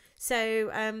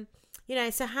 So,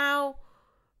 so how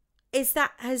is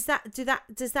that?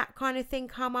 Does that kind of thing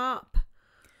come up?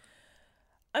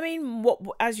 I mean,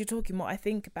 as you're talking, what I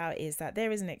think about is that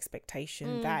there is an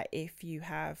expectation that if you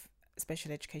have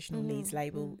special educational needs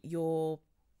label, your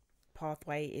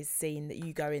pathway is seen that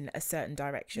you go in a certain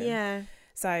direction. Yeah.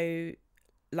 So,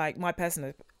 like, my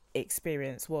personal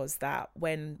experience was that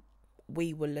when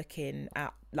we were looking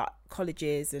at like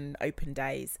colleges and open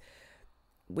days,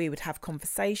 we would have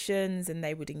conversations and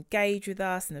they would engage with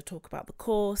us and they'd talk about the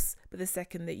course. But the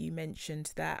second that you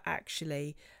mentioned that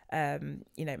actually,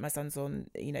 my son's on,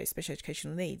 special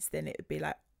educational needs, then it would be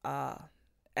like,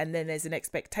 and then there's an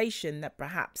expectation that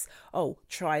perhaps,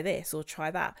 try this or try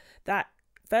that. That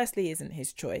firstly isn't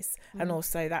his choice. And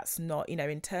also that's not,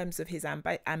 in terms of his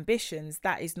ambitions,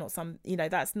 that is not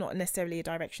that's not necessarily a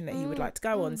direction that he would like to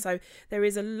go on. So there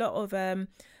is a lot of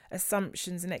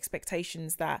assumptions and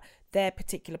expectations that their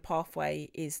particular pathway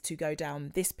is to go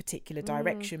down this particular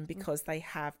direction because they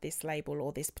have this label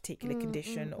or this particular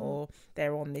condition or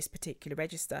they're on this particular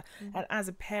register. And as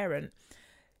a parent,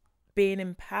 being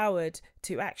empowered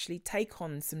to actually take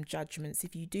on some judgments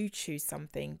if you do choose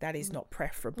something that is not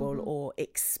preferable or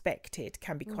expected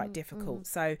can be quite difficult.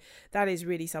 So that is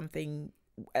really something,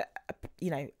 a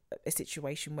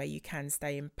situation where you can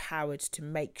stay empowered to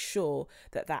make sure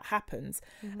that happens.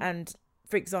 And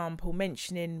for example,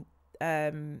 mentioning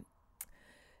there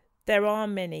are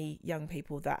many young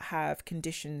people that have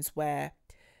conditions where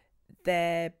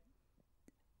the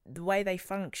way they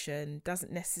function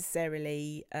doesn't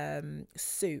necessarily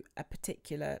suit a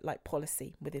particular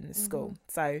policy within the school.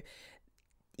 So,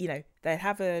 they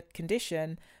have a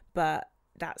condition, but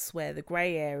that's where the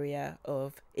grey area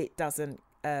of it doesn't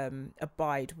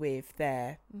abide with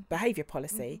their behaviour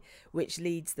policy, which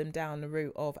leads them down the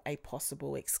route of a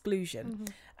possible exclusion.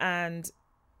 And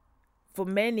for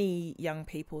many young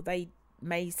people, they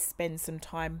may spend some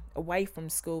time away from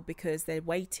school because they're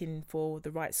waiting for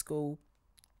the right school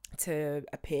to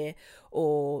appear,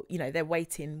 or they're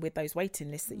waiting with those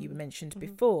waiting lists that you mentioned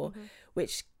before,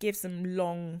 which gives them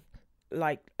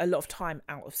a lot of time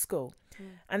out of school.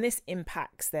 And this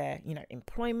impacts their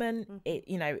employment,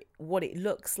 what it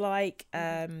looks like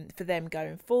for them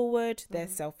going forward, their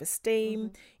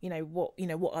self-esteem, what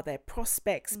are their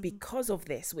prospects because of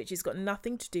this, which has got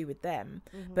nothing to do with them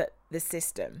but the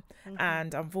system.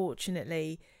 And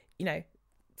unfortunately,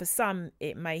 for some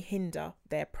it may hinder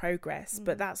their progress,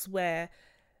 but that's where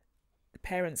the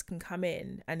parents can come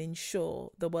in and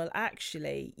ensure that, well,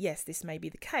 actually, yes, this may be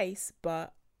the case,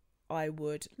 but I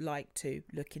would like to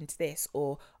look into this,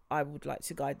 or I would like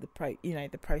to guide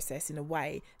the process in a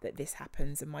way that this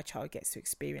happens and my child gets to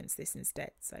experience this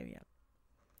instead. So yeah.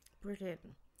 Brilliant.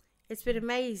 It's been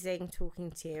amazing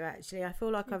talking to you, actually. I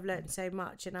feel like I've learned so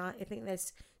much, and I think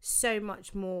there's so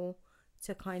much more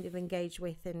to kind of engage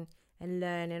with and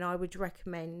learn. And I would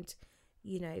recommend,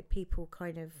 people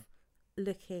kind of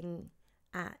looking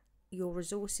at your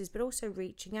resources, but also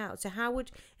reaching out. So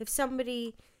if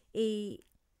somebody he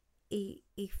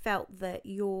felt that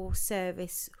your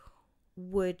service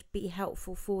would be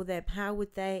helpful for them, how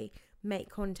would they make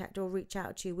contact or reach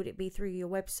out to you? Would it be through your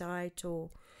website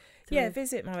or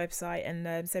visit my website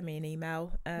and send me an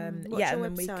email. What's your and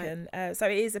then website? We can so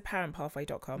it is a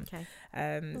parentpathway.com.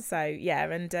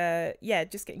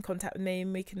 Just get in contact with me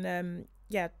and we can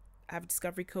have a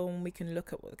discovery call and we can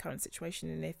look at what the current situation,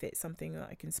 and if it's something that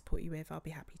I can support you with, I'll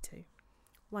be happy to.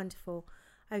 Wonderful.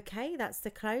 Okay, that's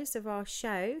the close of our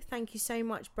show. Thank you so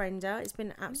much, Brenda. It's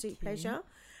been an absolute pleasure.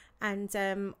 And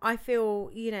I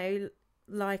feel,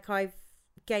 like I've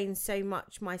gained so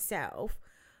much myself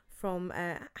from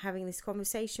having this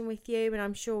conversation with you. And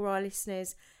I'm sure our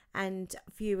listeners and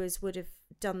viewers would have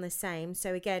done the same.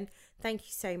 So again, thank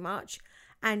you so much.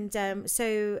 And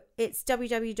so it's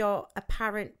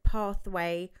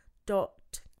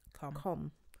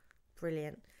www.apparentpathway.com.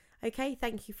 Brilliant. Okay,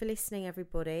 thank you for listening,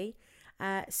 everybody.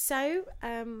 So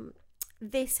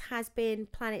this has been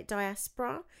Planet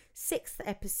Diaspora, 6th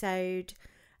episode,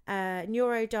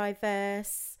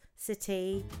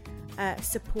 neurodiversity,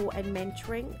 support and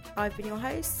mentoring. I've been your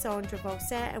host, Sandra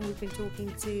Volset, and we've been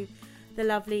talking to the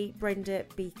lovely Brenda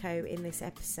Biko in this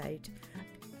episode.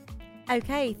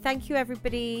 Okay, thank you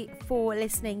everybody for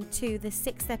listening to the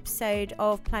 6th episode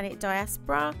of Planet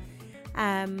Diaspora,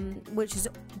 which has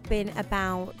been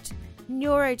about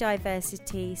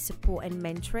neurodiversity, support and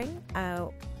mentoring,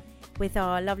 with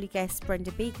our lovely guest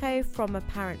Brenda Biko from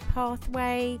Apparent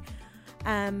Pathway.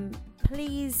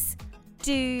 Please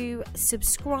do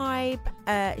subscribe,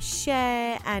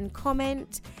 share and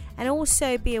comment, and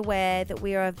also be aware that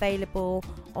we are available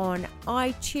on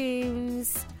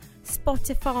iTunes,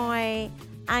 Spotify,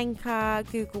 Anchor,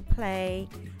 Google Play,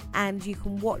 and you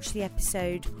can watch the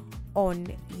episode on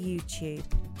YouTube.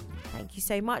 Thank you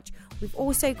so much. We've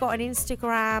also got an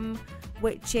Instagram,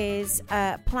 which is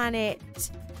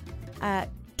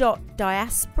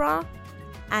planet.diaspora,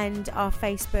 and our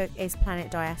Facebook is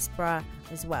Planet Diaspora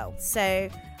as well. So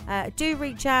do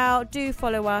reach out, do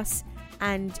follow us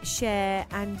and share,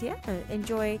 and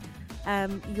enjoy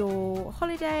your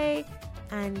holiday,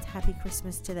 and happy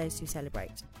Christmas to those who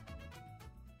celebrate.